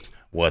Chiefs?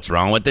 What's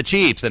wrong with the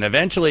Chiefs? And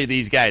eventually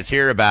these guys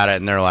hear about it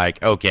and they're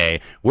like,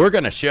 okay, we're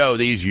going to show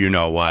these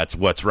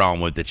what's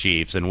wrong with the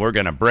Chiefs, and we're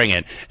going to bring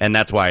it. And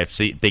that's why I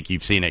think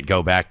you've seen it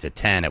go back to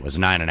 10. It was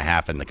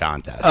 9.5 in the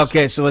contest.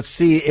 Okay, so let's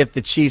see if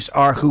the Chiefs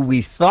are who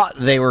we thought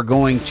they were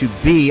going to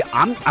be.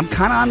 I'm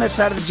kind of on this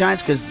side of the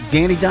Giants because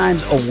Danny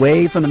Dimes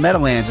away from the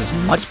Meadowlands is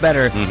much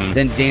better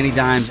than Danny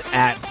Dimes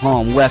at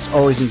home. Wes,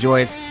 always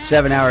enjoyed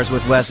 7 hours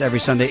with Wes every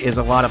Sunday is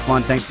a lot of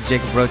fun. Thanks to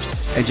Jacob Roach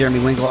and Jeremy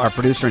Wingle, our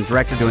producer and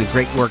director, doing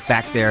great work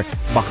back there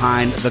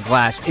behind the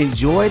glass.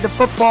 Enjoy the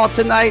football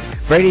tonight.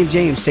 Brady and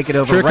James take it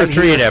over. Trick right or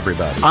treat, here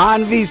everybody.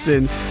 On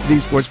VSiN, the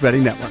Sports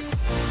Betting Network.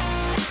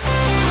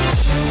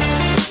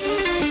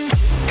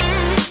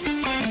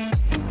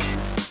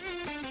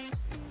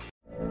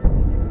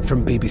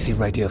 From BBC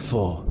Radio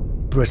 4,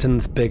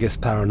 Britain's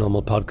biggest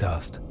paranormal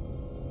podcast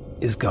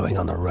is going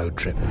on a road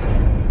trip.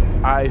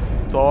 I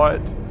thought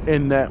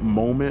in that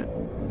moment,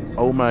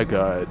 oh my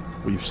God,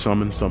 we've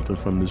summoned something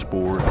from this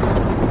board.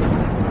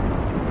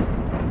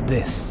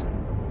 This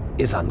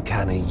is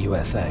Uncanny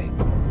USA.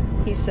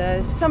 He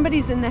says,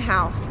 somebody's in the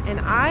house,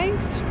 and I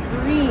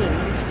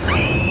screamed.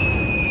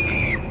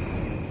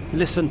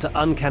 Listen to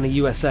Uncanny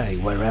USA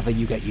wherever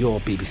you get your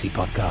BBC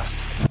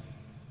podcasts,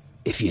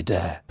 if you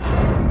dare.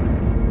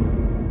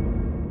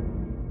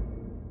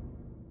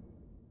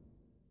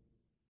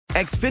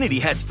 Xfinity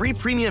has free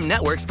premium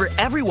networks for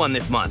everyone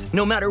this month,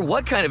 no matter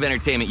what kind of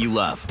entertainment you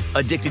love.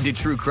 Addicted to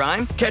true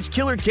crime? Catch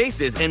killer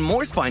cases and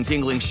more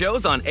spine-tingling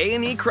shows on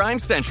A&E Crime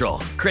Central.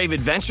 Crave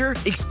adventure?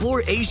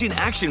 Explore Asian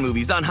action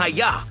movies on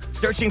Hi-YAH.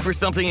 Searching for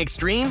something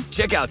extreme?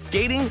 Check out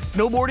skating,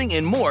 snowboarding,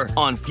 and more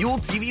on Fuel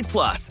TV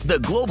Plus, the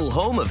global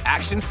home of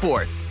action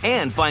sports.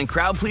 And find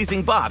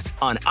crowd-pleasing bops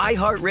on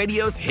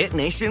iHeartRadio's Hit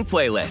Nation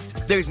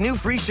playlist. There's new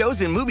free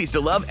shows and movies to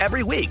love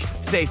every week.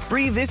 Say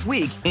free this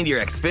week in your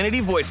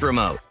Xfinity voice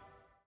remote.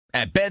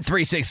 At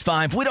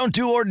Bet365, we don't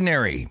do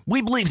ordinary.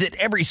 We believe that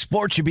every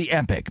sport should be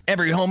epic.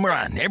 Every home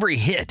run, every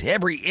hit,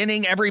 every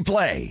inning, every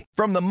play.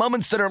 From the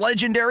moments that are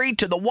legendary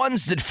to the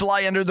ones that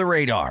fly under the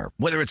radar.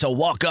 Whether it's a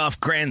walk-off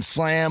grand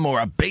slam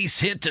or a base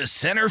hit to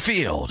center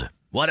field.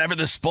 Whatever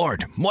the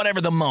sport,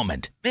 whatever the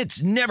moment.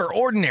 It's never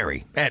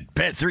ordinary at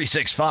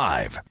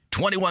Bet365.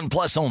 21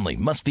 plus only.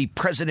 Must be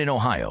present in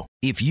Ohio.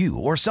 If you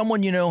or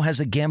someone you know has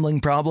a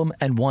gambling problem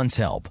and wants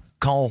help,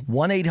 call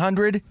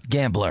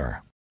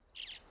 1-800-GAMBLER.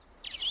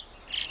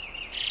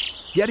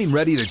 Getting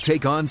ready to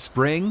take on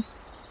spring?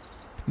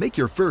 Make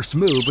your first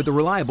move with the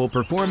reliable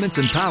performance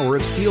and power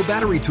of Steel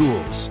battery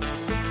tools.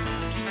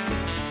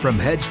 From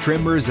hedge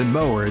trimmers and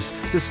mowers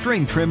to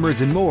string trimmers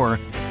and more,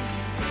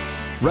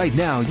 right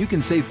now you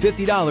can save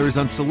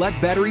 $50 on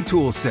select battery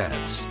tool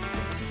sets.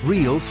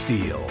 Real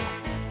Steel.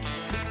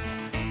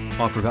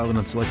 Offer valid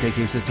on select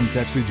AK system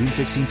sets through June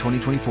 16,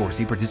 2024.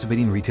 See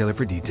participating retailer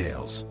for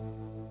details.